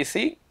 1A, B,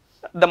 C,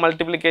 the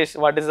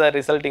multiplication, what is the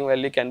resulting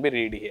value can be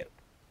read here.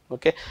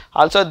 Okay.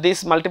 Also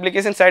this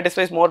multiplication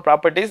satisfies more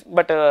properties,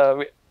 but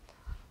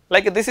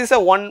like this is a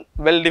one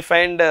well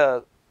defined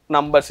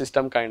number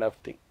system kind of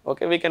thing.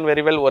 Okay, we can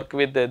very well work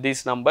with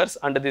these numbers,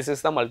 and this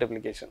is the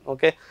multiplication.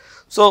 Okay,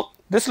 so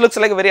this looks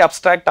like a very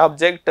abstract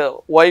object.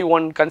 Why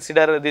one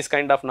consider this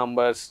kind of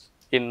numbers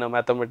in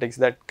mathematics?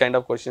 That kind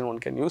of question one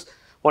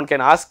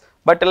can ask.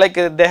 But like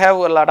they have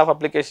a lot of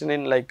application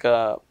in like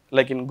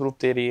in group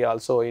theory,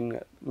 also in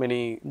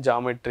many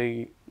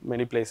geometry,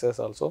 many places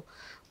also.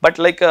 But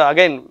like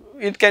again,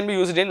 it can be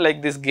used in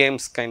like this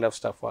games kind of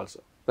stuff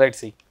also. Right,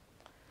 see.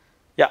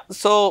 Yeah,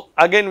 so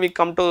again we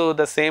come to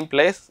the same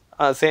place,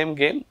 same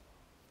game,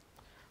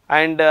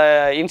 and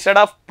instead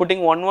of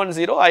putting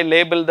 110, I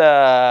label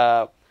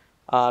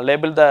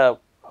the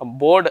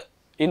board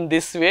in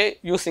this way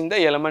using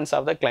the elements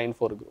of the Klein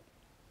 4 group.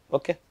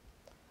 Okay.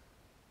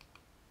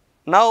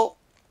 Now,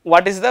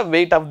 what is the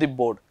weight of the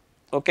board?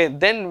 Okay,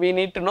 then we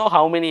need to know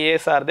how many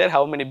A's are there,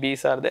 how many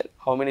B's are there,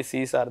 how many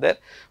C's are there.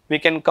 We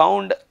can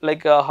count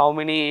like how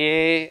many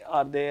A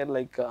are there,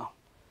 like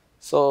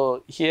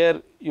so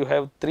here you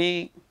have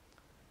 3,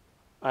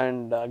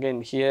 and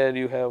again here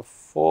you have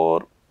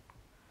 4,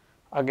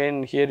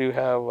 again here you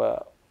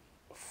have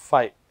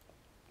 5,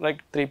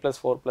 like 3 plus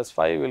 4 plus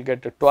 5 will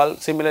get to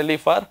 12. Similarly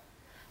for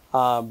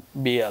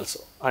B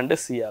also and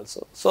C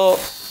also. So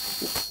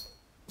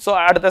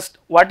at the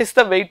what is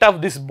the weight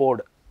of this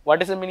board? What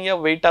is the meaning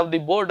of weight of the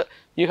board?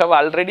 You have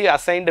already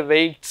assigned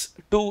weights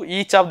to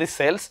each of the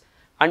cells,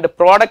 and the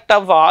product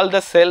of all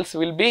the cells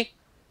will be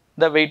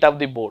the weight of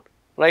the board,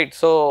 right?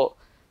 So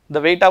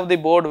the weight of the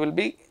board will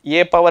be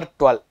A power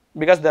 12,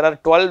 because there are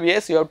 12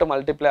 A's, you have to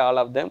multiply all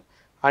of them,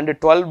 and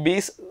 12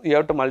 B's, you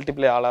have to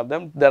multiply all of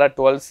them, there are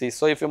 12 C's.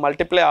 So if you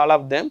multiply all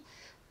of them,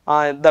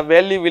 the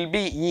value will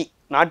be E,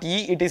 not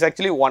E, it is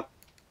actually 1.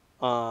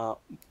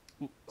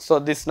 So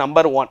this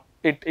number 1,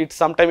 it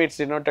sometimes it's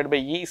denoted by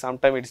E,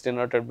 sometimes it's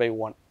denoted by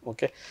 1.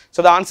 Okay,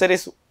 so the answer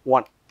is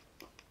 1.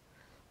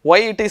 Why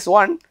it is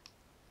 1?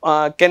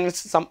 Can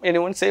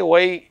anyone say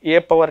why A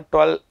power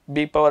 12,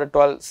 B power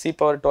 12, C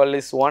power 12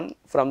 is 1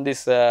 from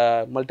this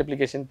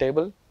multiplication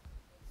table?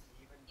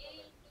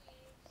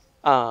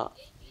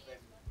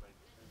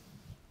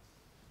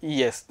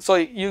 Yes, so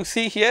you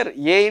see here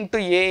A into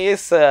A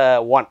is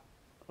 1,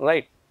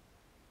 right?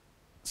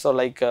 So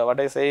like what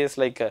I say is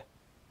like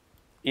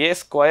A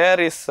square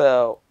is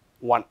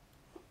 1.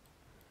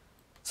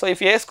 So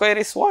if A square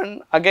is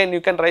 1, again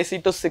you can raise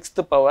it to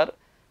 6th power,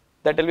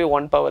 that will be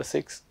 1 power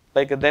 6,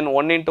 like then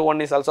 1 into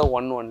 1 is also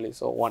 1 only,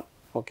 so 1.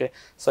 Okay,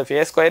 so if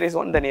A square is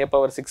 1, then A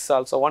power 6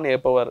 also 1, A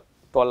power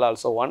 12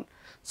 also 1.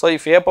 So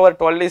if A power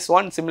 12 is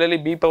 1, similarly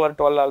B power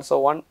 12 also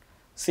 1,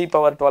 C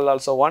power 12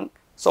 also 1.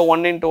 So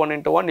 1 into 1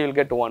 into 1, you will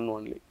get 1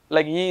 only,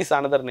 like E is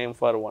another name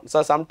for 1.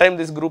 So sometimes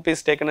this group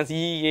is taken as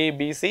E, A,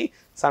 B, C,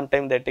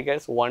 sometimes they take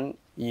as 1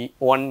 E,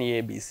 1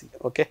 A, B, C.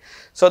 Okay,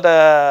 so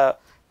the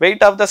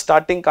weight of the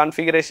starting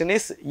configuration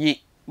is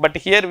E, but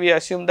here we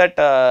assume that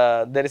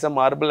there is a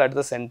marble at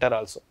the center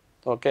also.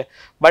 Okay,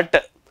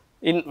 but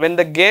when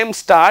the game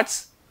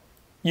starts,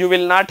 you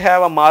will not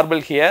have a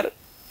marble here.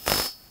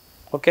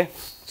 Okay,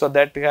 so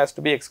that has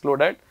to be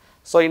excluded.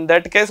 So in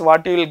that case,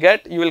 what you will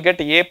get? You will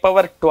get A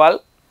power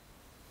 12,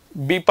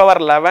 B power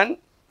 11,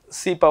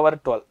 C power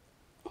 12.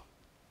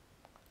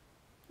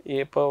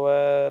 A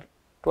power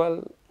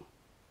 12.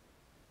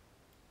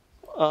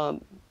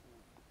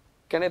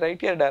 Can I write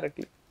here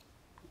directly?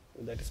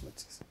 That is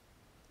much easier.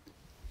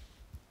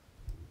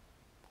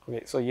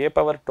 Okay, so A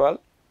power 12,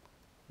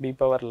 B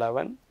power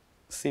 11,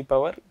 C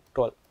power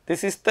 12.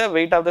 This is the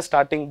weight of the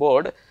starting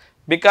board,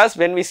 because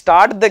when we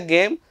start the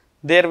game,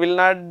 there will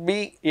not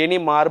be any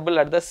marble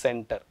at the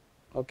center.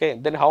 Okay,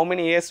 then how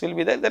many A's will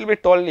be there? There will be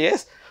 12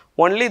 A's,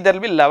 only there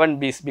will be 11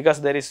 B's,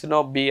 because there is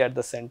no B at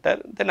the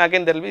center. Then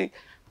again there will be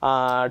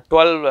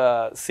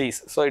 12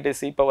 C's, so it is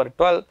C power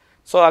 12.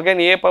 So again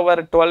A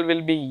power 12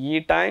 will be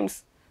E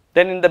times,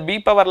 then in the B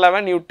power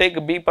 11 you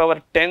take B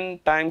power 10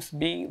 times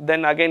B,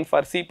 then again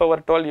for C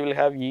power 12 you will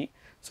have E.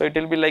 So it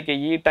will be like a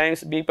E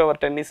times B power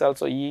 10 is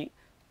also E,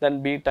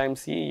 then B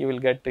times E, you will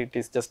get it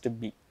is just a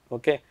B.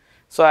 Okay,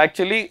 so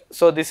actually,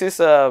 so this is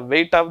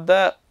weight of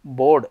the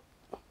board.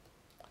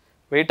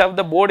 Weight of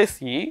the board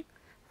is E,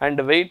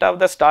 and weight of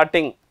the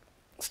starting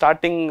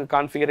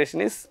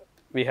configuration is,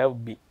 we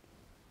have B.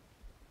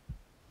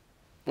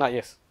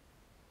 Yes.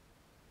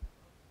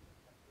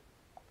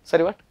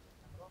 Sorry, what?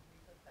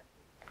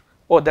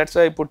 Oh, that's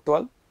why I put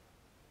 12.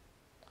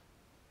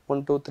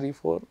 1, 2, 3,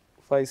 4,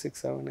 5,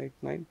 6, 7, 8,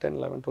 9, 10,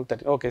 11, 12,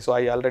 13. Okay, so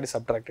I already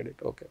subtracted it.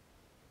 Okay.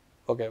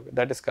 Okay,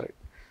 that is correct.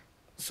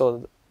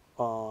 So,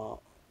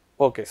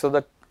 okay, so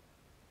the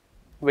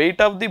weight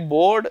of the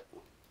board,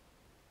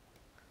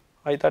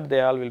 I thought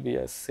they all will be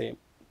the same.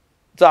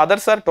 So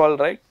others are 12,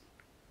 right?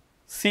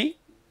 C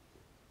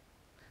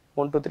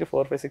 1, 2, 3,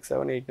 4, 5, 6,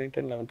 7, 8, 9,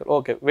 10, 11, 12.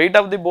 Okay, weight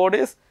of the board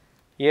is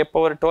A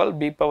power 12,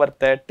 B power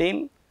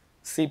 13,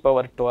 C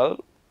power 12.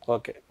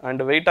 Okay,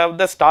 and weight of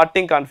the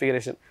starting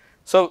configuration.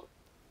 So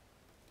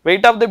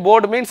weight of the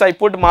board means I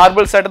put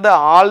marbles at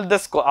all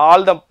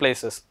the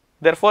places.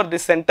 Therefore,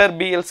 this center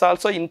B is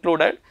also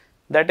included.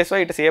 That is why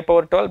it is A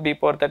power 12, B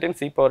power 13,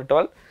 C power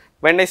 12.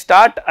 When I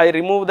start, I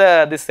remove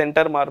this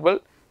center marble.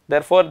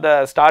 Therefore,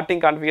 the starting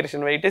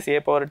configuration weight is A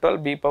power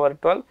 12, B power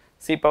 12,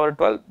 C power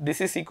 12.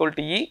 This is equal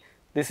to E.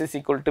 This is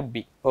equal to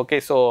B. Okay,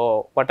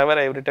 so whatever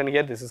I have written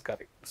here, this is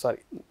correct. Sorry.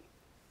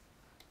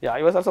 Yeah,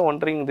 I was also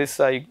wondering this.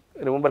 I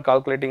remember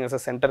calculating as a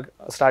center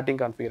starting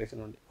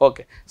configuration only.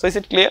 Okay, so is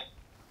it clear?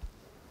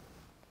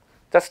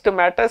 Just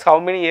matters how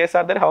many A's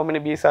are there, how many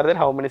B's are there,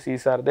 how many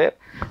C's are there,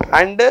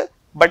 and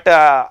but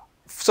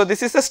so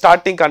this is the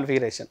starting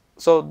configuration.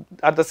 So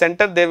at the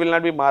center there will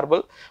not be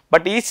marble,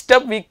 but each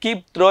step we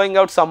keep throwing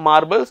out some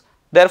marbles,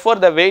 therefore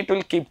the weight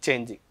will keep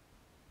changing.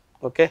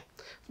 Okay,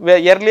 where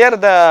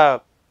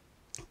earlier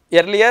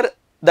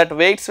that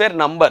weights were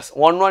numbers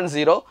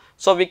 110,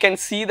 so we can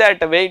see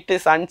that weight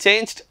is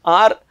unchanged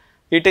or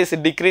it is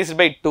decreased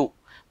by 2,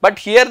 but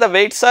here the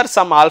weights are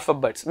some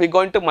alphabets, we are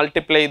going to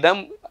multiply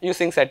them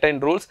using certain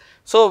rules.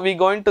 So we are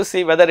going to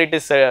see whether it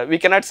is we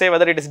cannot say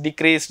whether it is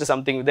decreased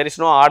something, there is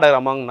no order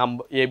among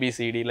number A, B,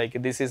 C, D, like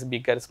this is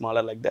bigger,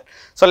 smaller, like that.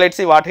 So let us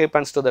see what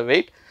happens to the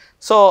weight.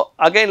 So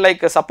again,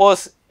 like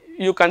suppose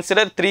you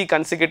consider 3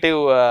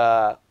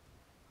 consecutive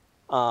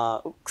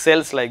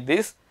cells like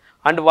this,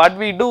 and what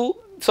we do,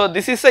 so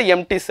this is a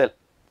empty cell,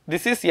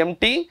 this is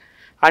empty,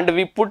 and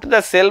we put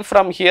the cell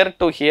from here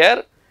to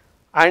here,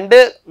 and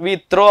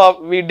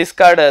we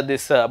discard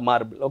this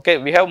marble. Okay,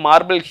 we have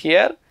marble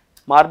here,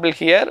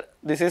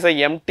 this is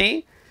a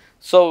empty,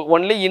 so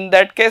only in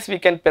that case we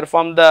can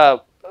perform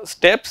the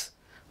steps.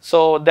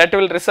 So that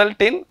will result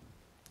in,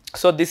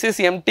 so this is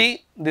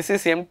empty,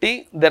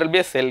 there will be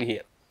a cell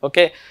here.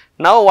 Okay,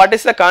 now what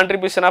is the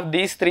contribution of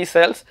these 3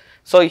 cells?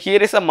 So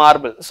here is a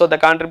marble, so the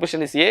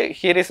contribution is A,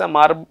 here is a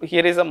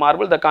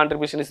marble, the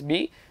contribution is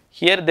B,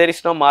 here there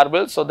is no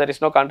marble, so there is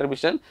no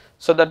contribution,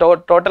 so the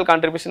total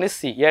contribution is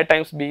C, A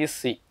times B is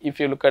C, if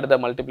you look at the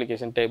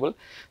multiplication table.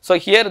 So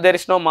here there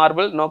is no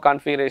marble, no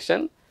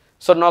configuration,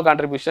 so no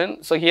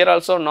contribution, so here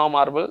also no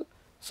marble,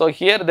 so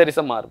here there is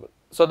a marble,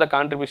 so the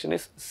contribution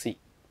is C.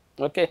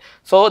 Okay,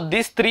 so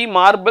these 3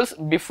 marbles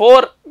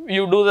before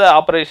you do the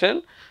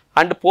operation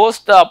and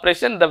post the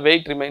operation, the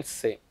weight remains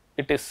same,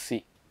 it is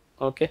C.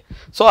 Okay,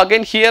 so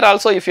again here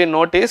also if you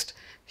noticed,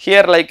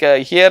 here like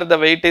here the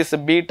weight is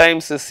B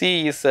times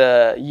C is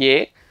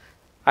A,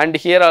 and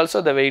here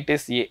also the weight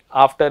is A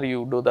after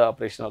you do the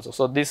operation also.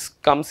 So this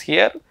comes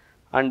here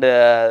and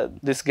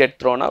this get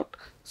thrown out.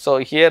 So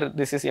here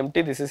this is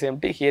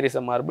empty, here is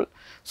a marble.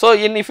 So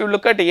if you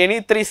look at any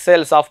 3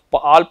 cells of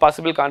all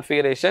possible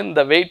configuration,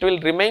 the weight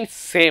will remain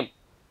same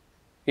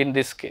in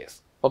this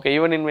case. Okay,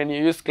 even when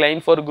you use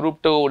Klein for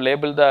group to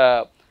label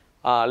the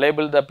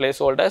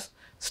placeholders,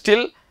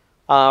 still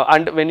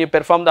and when you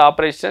perform the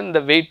operation,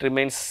 the weight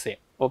remains same.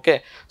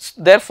 Okay,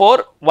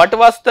 therefore what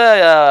was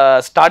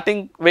the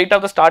starting weight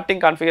of the starting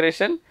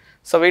configuration?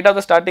 So weight of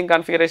the starting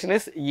configuration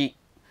is E.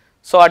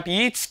 So at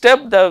each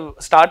step the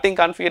starting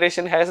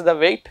configuration has the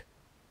weight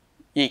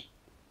E,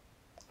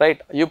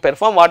 right? You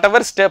perform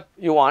whatever step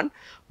you want,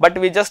 but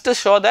we just to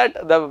show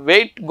that the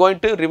weight going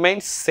to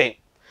remain same.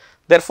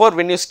 Therefore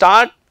when you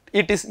start,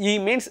 it is E,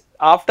 means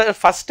after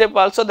first step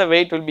also the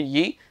weight will be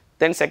E,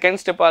 then second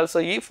step also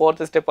E,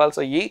 fourth step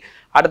also E,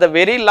 at the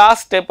very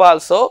last step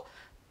also,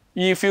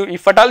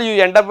 if at all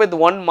you end up with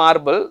one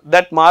marble,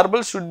 that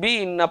marble should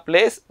be in a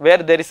place where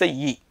there is a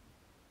E,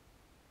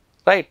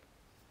 right?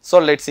 So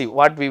let us see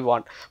what we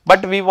want,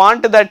 but we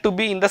want that to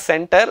be in the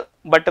center,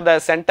 but the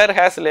center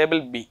has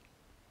label B,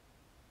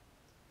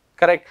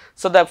 correct?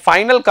 So the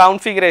final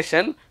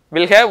configuration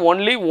will have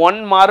only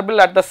one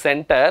marble at the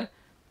center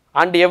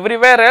and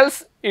everywhere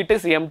else it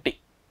is empty,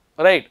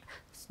 right?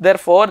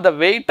 Therefore the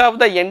weight of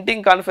the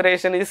ending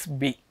configuration is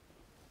B.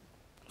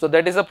 So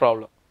that is a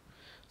problem.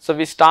 So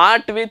we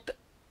start with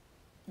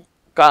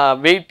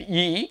weight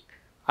E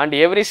and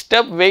every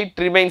step weight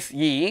remains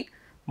E,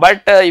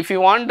 but if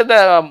you want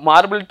the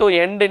marble to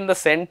end in the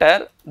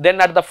center, then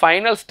at the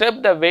final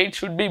step the weight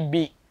should be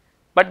B,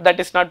 but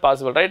that is not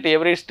possible, right?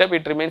 Every step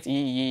it remains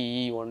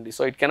E only,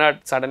 so it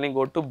cannot suddenly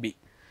go to B.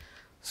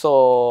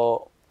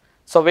 So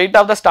weight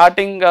of the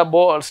starting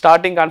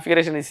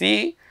configuration is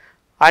E,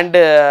 and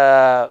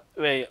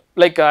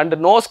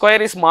and no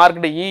square is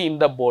marked E in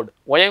the board.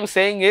 Why I am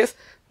saying is,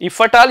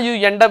 if at all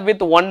you end up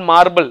with one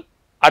marble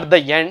at the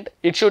end,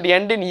 it should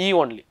end in E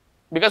only,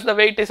 because the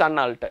weight is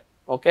unaltered.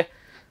 Okay,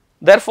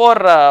 therefore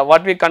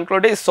what we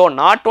conclude is, so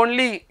not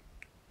only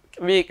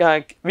we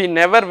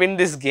never win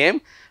this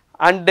game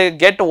and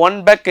get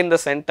one peg in the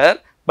center,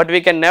 but we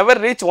can never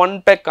reach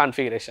one peg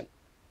configuration.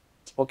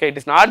 Okay, it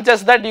is not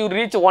just that you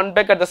reach one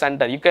peg at the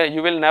center,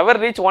 you will never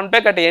reach one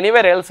peg at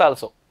anywhere else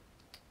also.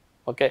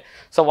 Okay,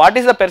 so what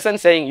is the person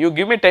saying? You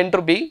give me 10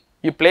 rupee,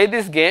 you play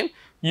this game,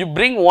 you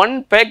bring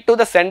one peg to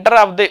the center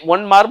of the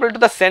one marble to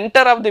the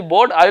center of the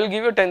board, I will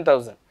give you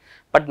 10,000.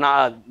 But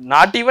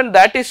not even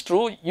that is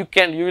true. You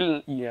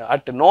will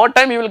at no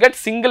time you will get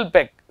single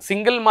peg,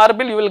 single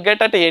marble you will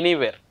get at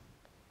anywhere.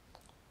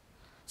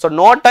 So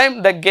no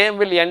time the game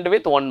will end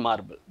with one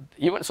marble.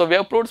 Even so, we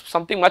have proved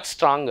something much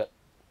stronger.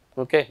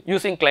 Okay,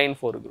 using Klein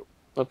 4 group.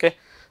 Okay,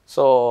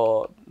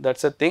 so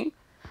that's a thing.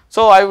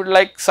 So I would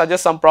like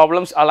suggest some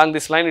problems along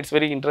this line. It's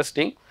very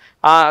interesting.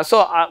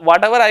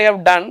 Whatever I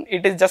have done,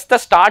 it is just the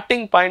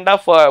starting point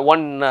of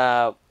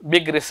one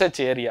big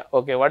research area.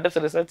 Okay, what is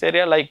the research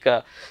area? Like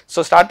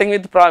so, starting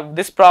with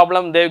this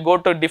problem, they go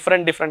to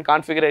different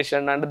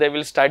configuration and they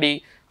will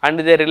study, and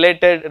they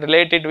relate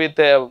it with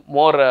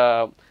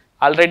more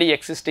already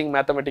existing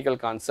mathematical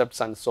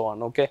concepts and so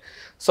on. Okay,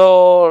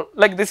 so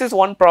like this is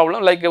one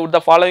problem, like would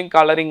the following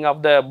coloring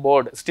of the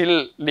board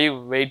still leave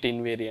weight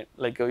invariant,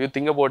 like you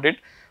think about it,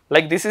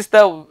 like this is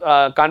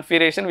the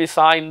configuration we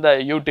saw in the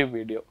YouTube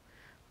video.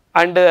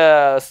 And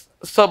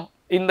so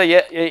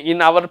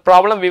in our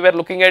problem we were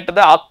looking at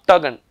the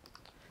octagon.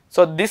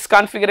 So this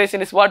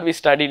configuration is what we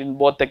studied in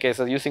both the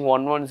cases using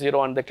 110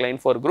 and the Klein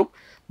 4 group,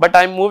 but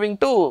I am moving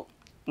to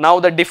now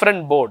the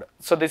different board.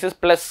 So this is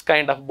plus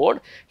kind of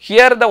board.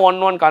 Here the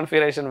 1-1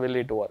 configuration will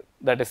it work?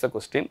 That is the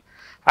question.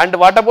 And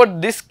what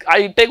about this?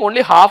 I take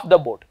only half the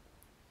board.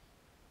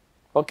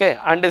 Okay,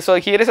 and so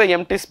here is a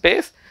empty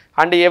space,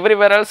 and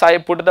everywhere else I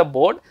put the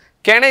board.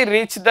 Can I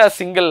reach the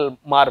single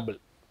marble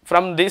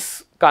from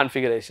this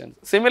configuration?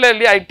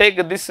 Similarly, I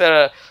take this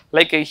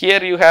like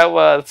here you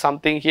have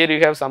something, here you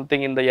have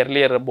something in the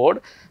earlier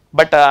board,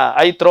 but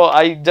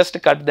I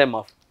just cut them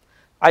off.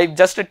 I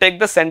just take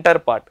the center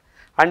part,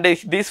 and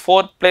these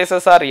 4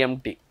 places are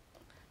empty.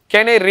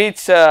 Can I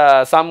reach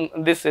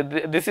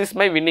this is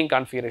my winning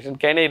configuration?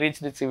 Can I reach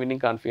this winning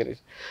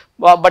configuration?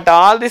 But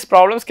all these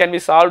problems can be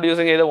solved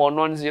using either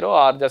 110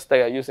 or just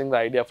using the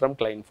idea from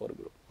Klein 4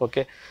 group.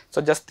 Okay,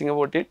 so just think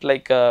about it,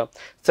 like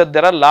so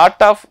there are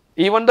lot of,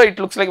 even though it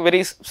looks like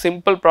very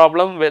simple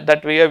problem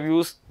that we have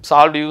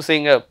solved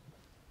using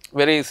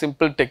very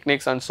simple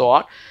techniques and so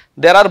on,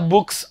 there are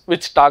books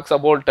which talks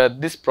about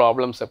this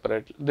problem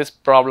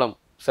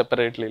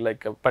separately,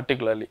 like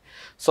particularly.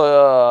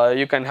 So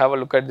you can have a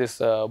look at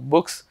these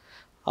books,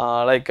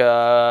 like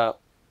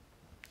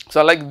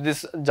so like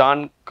this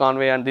John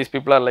Conway and these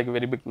people are like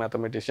very big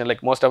mathematicians,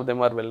 like most of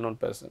them are well known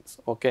persons.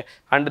 Okay,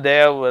 and they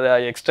have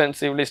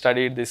extensively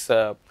studied this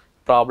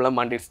problem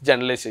and its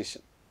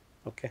generalization.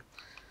 Okay,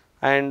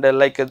 and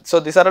like so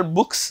these are all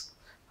books,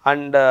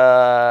 and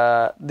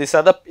these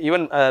are the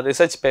even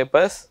research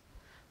papers.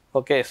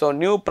 Okay, so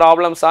new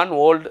problems on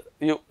old,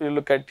 you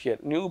look at here,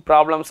 new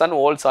problems on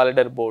old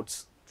solitaire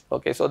boards.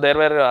 Okay, so there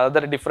were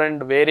other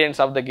different variants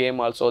of the game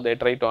also, they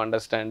try to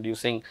understand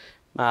using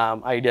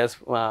ideas,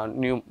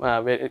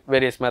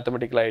 various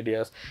mathematical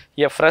ideas.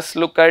 A fresh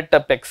look at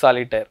Peck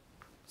solitaire.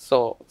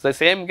 So the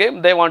same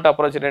game they want to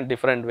approach it in a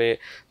different way.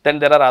 Then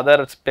there are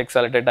other Peck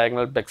solitaire,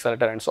 diagonal Peck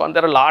solitaire and so on.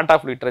 There are a lot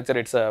of literature.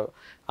 It's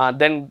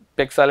then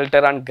Peck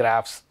solitaire and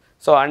graphs.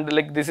 So and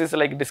like this is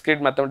like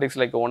discrete mathematics,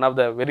 like one of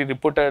the very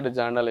reputed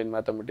journal in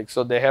mathematics.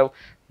 So they have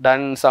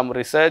done some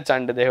research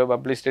and they have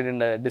published it in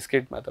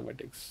discrete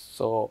mathematics.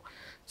 So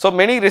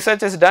many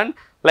research is done,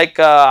 like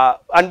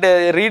and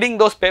reading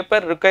those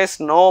papers requires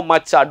no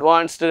much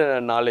advanced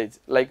knowledge.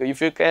 Like if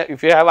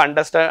you have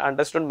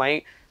understood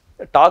my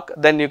talk,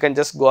 then you can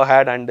just go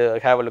ahead and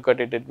have a look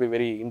at it. It will be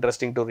very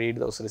interesting to read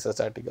those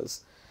research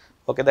articles.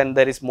 Okay, then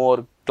there is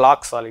more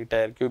clock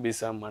solitaire,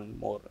 cubism and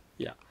more,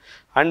 yeah.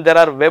 And there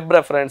are web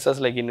references,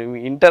 like in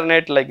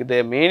internet, like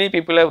there many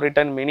people have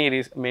written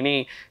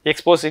many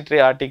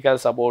expository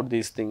articles about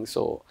these things.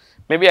 So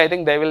maybe I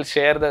think they will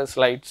share the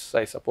slides,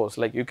 I suppose,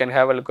 like you can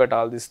have a look at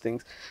all these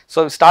things.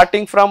 So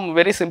starting from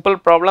very simple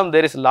problem,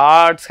 there is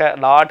lot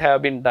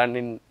have been done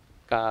in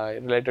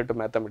related to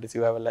mathematics.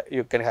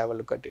 You can have a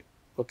look at it.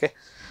 Okay,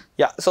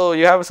 yeah. So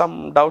you have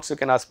some doubts, you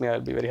can ask me, I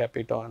will be very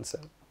happy to answer.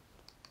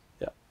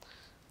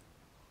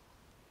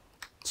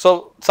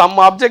 So some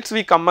objects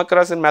we come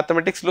across in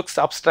mathematics looks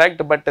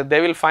abstract, but they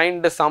will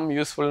find some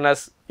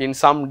usefulness in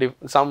some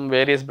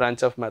various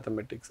branch of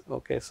mathematics.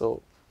 Okay,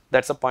 so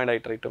that's a point I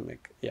try to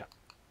make. Yeah.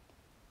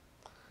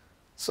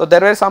 So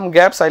there were some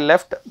gaps I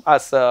left,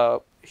 as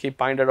he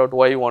pointed out,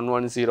 why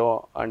 110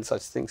 and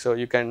such things. So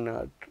you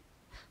can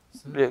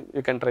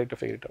try to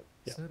figure it out.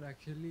 Yeah. Sir,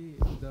 actually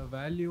the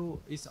value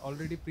is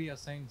already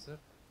pre-assigned, sir.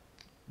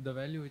 The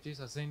value which is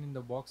assigned in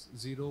the box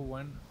 0,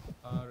 1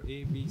 or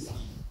A, B, C.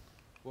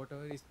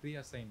 Whatever is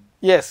pre-assigned.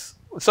 Yes.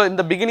 So in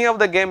the beginning of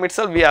the game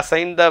itself, we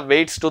assign the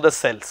weights to the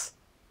cells,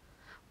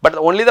 but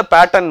only the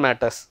pattern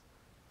matters.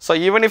 So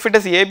even if it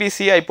is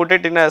ABC, I put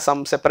it in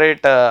some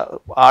separate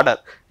order,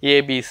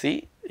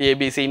 ABC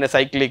in a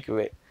cyclic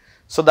way.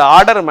 So the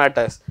order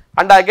matters.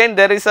 And again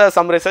there is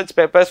some research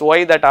papers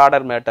why that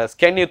order matters.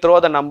 Can you throw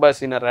the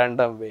numbers in a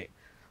random way?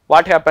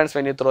 What happens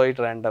when you throw it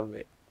random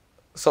way?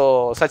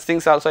 So such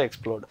things also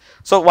explored.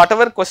 So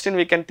whatever question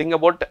we can think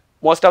about,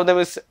 most of them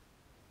is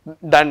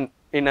done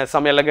in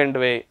some elegant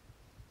way,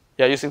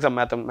 yeah, using some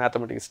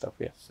mathematical stuff.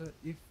 Yeah. So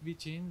if we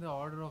change the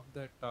order of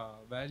that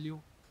value,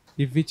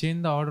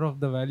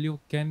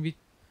 can we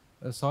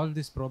solve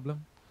this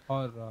problem,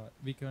 or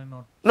we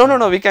cannot?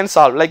 No, we can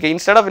solve. Like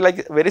instead of,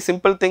 like, very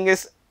simple thing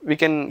is, we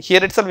can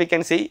here itself we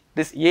can see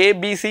this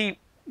ABC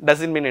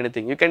doesn't mean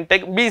anything. You can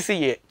take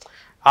BCA.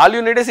 All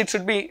you need is it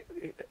should be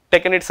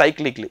taken it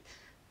cyclically.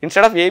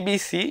 Instead of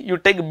ABC, you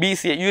take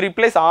BCA. You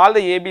replace all the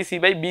ABC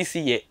by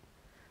BCA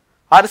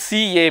or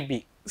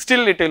CAB.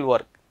 Still it will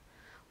work,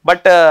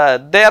 but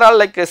they are all,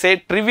 like, say,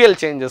 trivial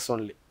changes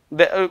only.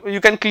 You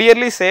can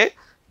clearly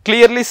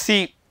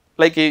see,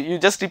 like you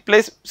just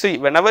replace, see,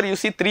 whenever you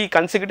see 3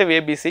 consecutive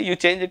ABC, you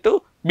change it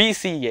to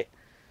BCA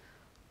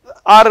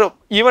or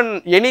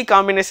even any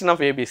combination of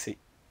ABC,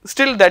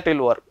 still that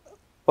will work.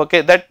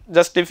 Okay, that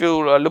just if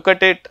you look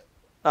at it,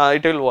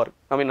 it will work.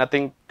 I mean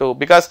nothing to,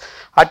 because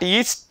at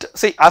each,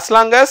 see, as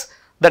long as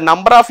the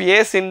number of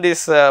A's in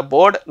this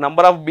board,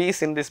 number of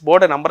B's in this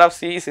board, and number of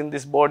C's in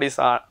this board is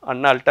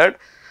unaltered,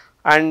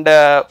 and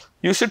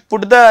you should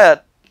put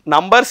the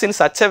numbers in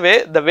such a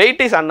way the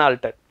weight is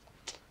unaltered.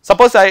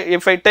 Suppose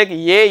if I take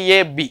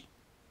A B,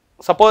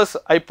 suppose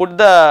I put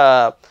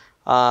the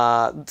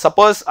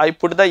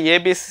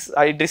ABC,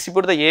 I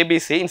distribute the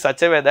ABC in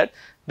such a way that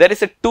there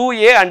is a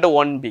 2A and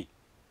 1B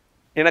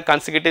in a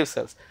consecutive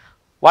cells.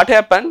 What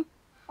happened?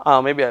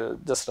 Maybe I'll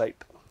just write.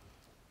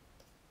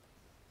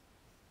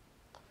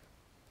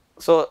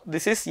 So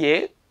this is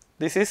A,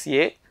 this is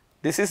A,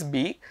 this is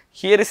B.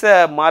 Here is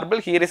a marble,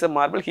 here is a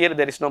marble, here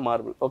there is no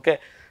marble. Okay.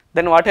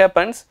 Then what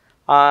happens?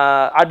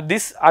 At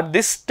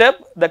this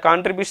step, the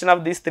contribution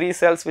of these three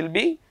cells will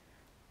be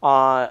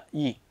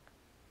E.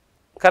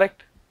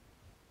 Correct.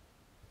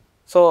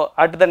 So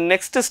at the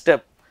next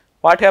step,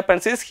 what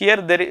happens is here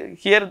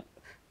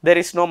there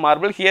is no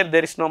marble, here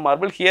there is no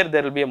marble, here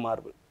there will be a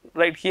marble.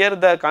 Right, here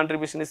the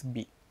contribution is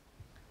B.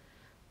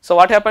 So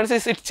what happens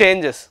is it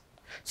changes.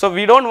 So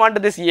we don't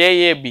want this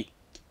AAB.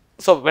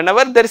 So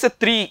whenever there is a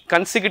 3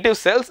 consecutive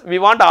cells, we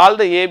want all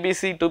the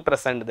ABC to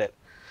present there.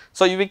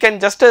 So we can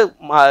just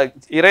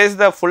erase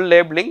the full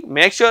labeling,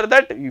 make sure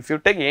that if you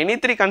take any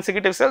 3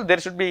 consecutive cells, there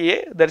should be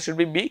A, there should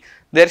be B,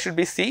 there should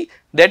be C.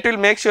 That will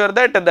make sure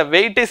that the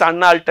weight is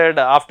unaltered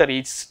after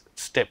each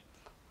step.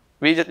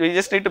 We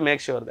just need to make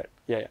sure that,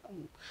 yeah.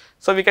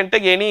 So we can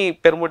take any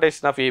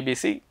permutation of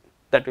ABC,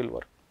 that will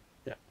work.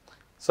 Yeah.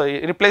 So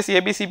replace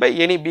ABC by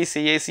any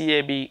BC,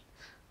 ACAB,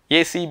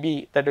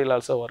 ACB, that will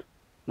also work.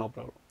 No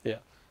problem. Yeah.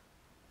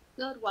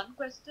 Sir, one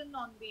question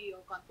on the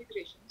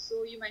configuration.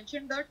 So you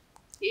mentioned that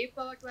A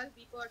power 12,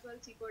 B power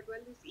 12, C power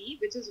 12 is E,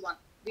 which is 1.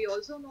 We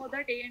also know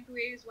that A into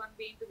A is 1,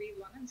 B into B is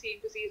 1, and C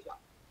into C is 1.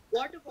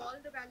 What if all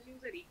the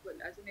values are equal?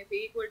 As in if A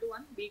equal to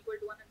 1, B equal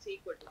to 1, and C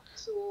equal to 1.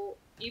 So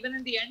even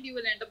in the end, you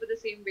will end up with the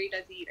same weight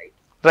as E, right?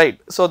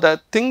 Right. So the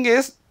thing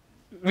is,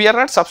 we are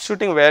not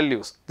substituting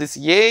values. This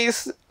A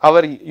is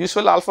our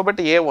usual alphabet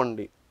A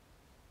only.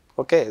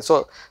 Okay.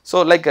 So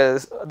like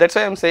that's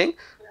why I am saying.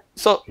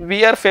 So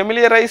we are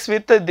familiarized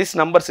with this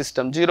number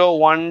system 0,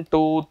 1,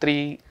 2,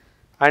 3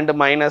 and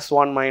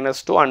 -1,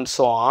 -2 and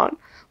so on.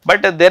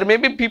 But there may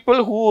be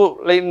people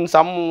who in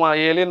some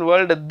alien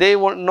world, they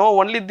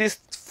know only these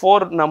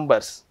 4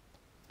 numbers.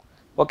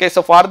 Okay,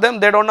 so for them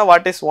they don't know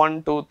what is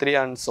 1, 2, 3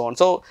 and so on.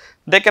 So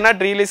they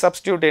cannot really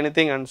substitute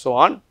anything and so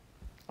on.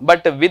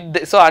 But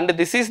with and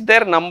this is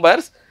their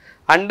numbers,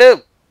 and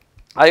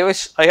I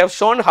have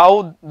shown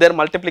how their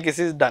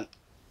multiplication is done.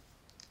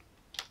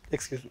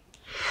 Excuse me.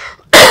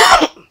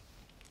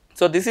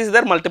 So this is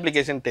their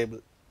multiplication table.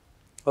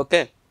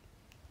 Okay.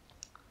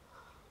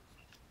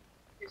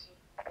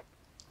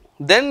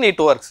 Then it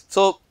works.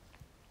 So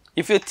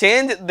if you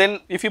change,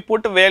 then if you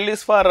put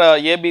values for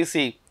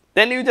ABC,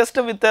 then you just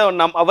with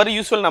our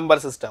usual number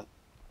system.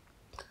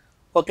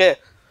 Okay.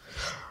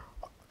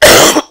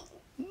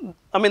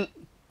 I mean,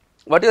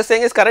 what you are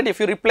saying is correct. If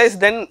you replace,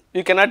 then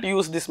you cannot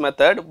use this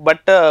method,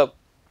 but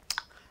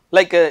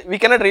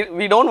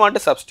we don't want to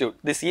substitute.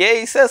 This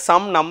A is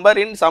some number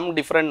in some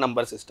different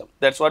number system.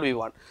 That's what we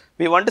want.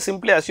 We want to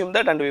simply assume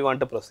that and we want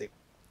to proceed.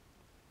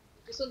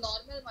 So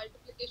normal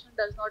multiplication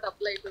does not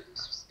apply to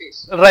this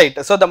space.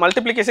 Right. So the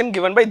multiplication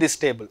given by this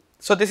table.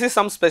 So this is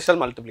some special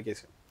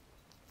multiplication.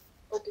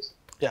 Okay, sir.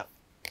 Yeah.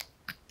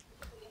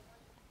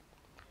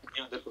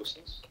 Any other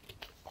questions?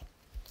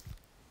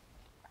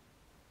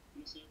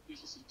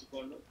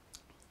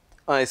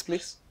 Yes,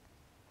 please.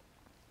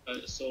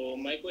 So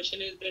my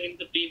question is that in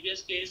the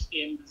previous case,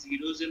 in the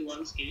zeros and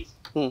ones case,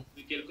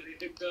 we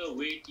calculated the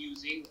weight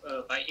using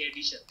by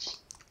addition,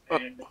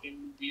 and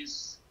in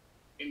this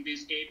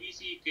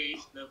ABC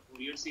case, the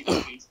Fourier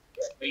series case,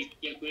 we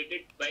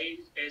calculated by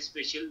a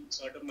special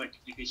sort of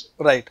multiplication.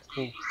 Right.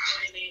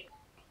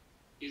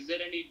 Is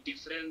there any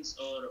difference,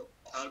 or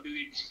how do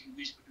we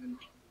distinguish between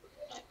the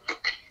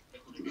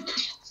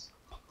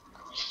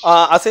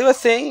as I was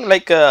saying,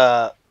 like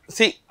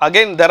see,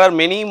 again there are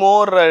many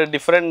more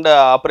different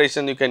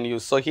operations you can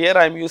use. So here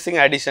I am using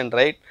addition,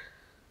 right?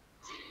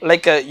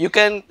 Like you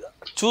can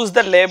choose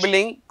the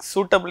labeling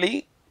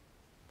suitably.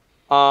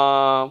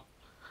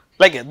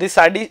 Like this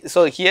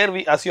so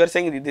here as you are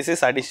saying, this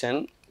is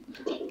addition.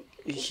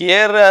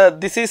 Here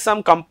this is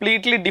some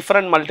completely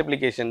different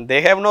multiplication.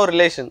 They have no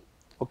relation.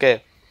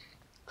 Okay.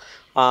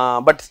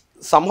 But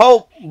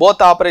somehow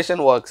both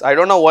operation works. I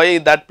don't know why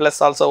that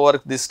plus also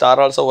works, this star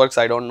also works,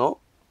 I don't know.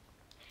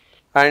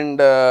 And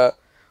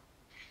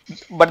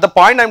but the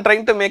point I am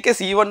trying to make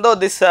is, even though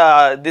this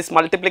this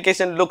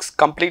multiplication looks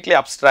completely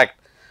abstract,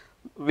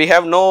 we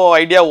have no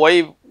idea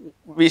why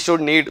we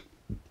should need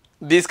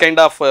this kind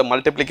of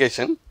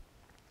multiplication.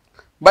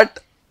 But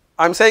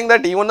I am saying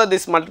that even though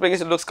this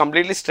multiplication looks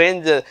completely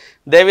strange,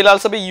 they will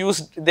also be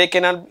used. They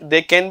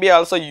can be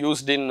also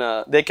used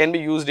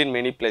in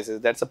many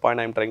places. That's the point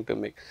I am trying to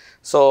make.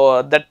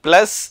 So that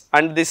plus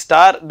and the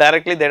star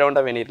directly, they don't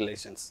have any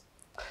relations.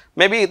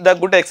 Maybe the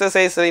good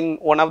exercise in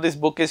one of this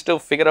book is to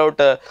figure out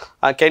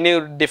can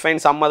you define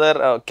some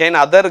other can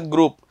other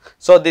group.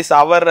 So this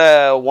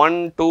our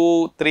 1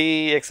 2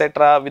 3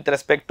 etc with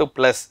respect to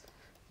plus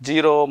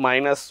 0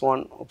 minus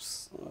 1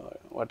 oops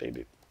what I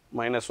did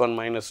minus 1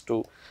 minus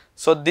 2.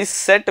 So this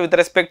set with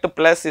respect to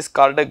plus is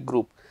called a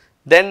group.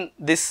 Then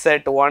this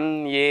set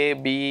 1 a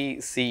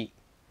b c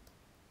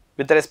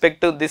with respect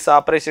to this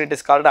operation it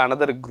is called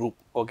another group.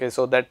 Okay,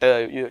 so that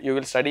you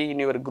will study in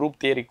your group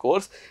theory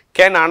course.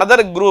 Can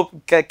another group,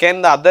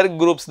 can the other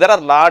groups, there are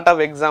lot of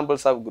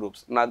examples of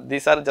groups. Now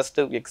these are just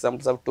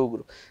examples of two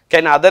groups.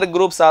 Can other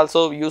groups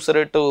also use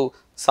it to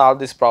solve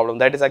this problem?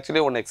 That is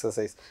actually one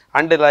exercise.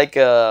 And like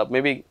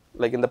maybe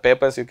like in the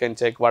papers you can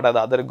check what are the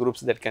other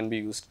groups that can be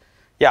used.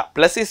 Yeah,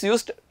 plus is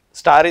used,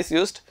 star is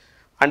used,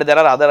 and there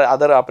are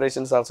other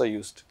operations also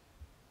used.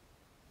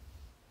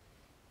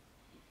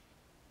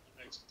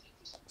 Right, sir. Thank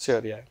you, sir.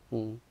 Sure, yeah.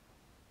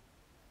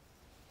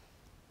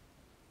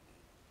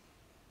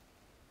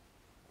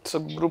 So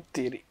group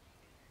theory.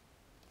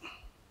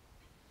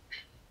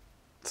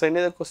 So any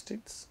other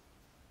questions?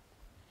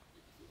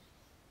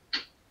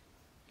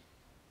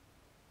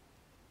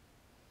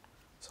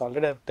 So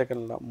already I've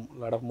taken a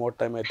lot of more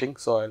time I think,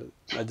 so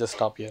I'll just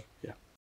stop here. Yeah.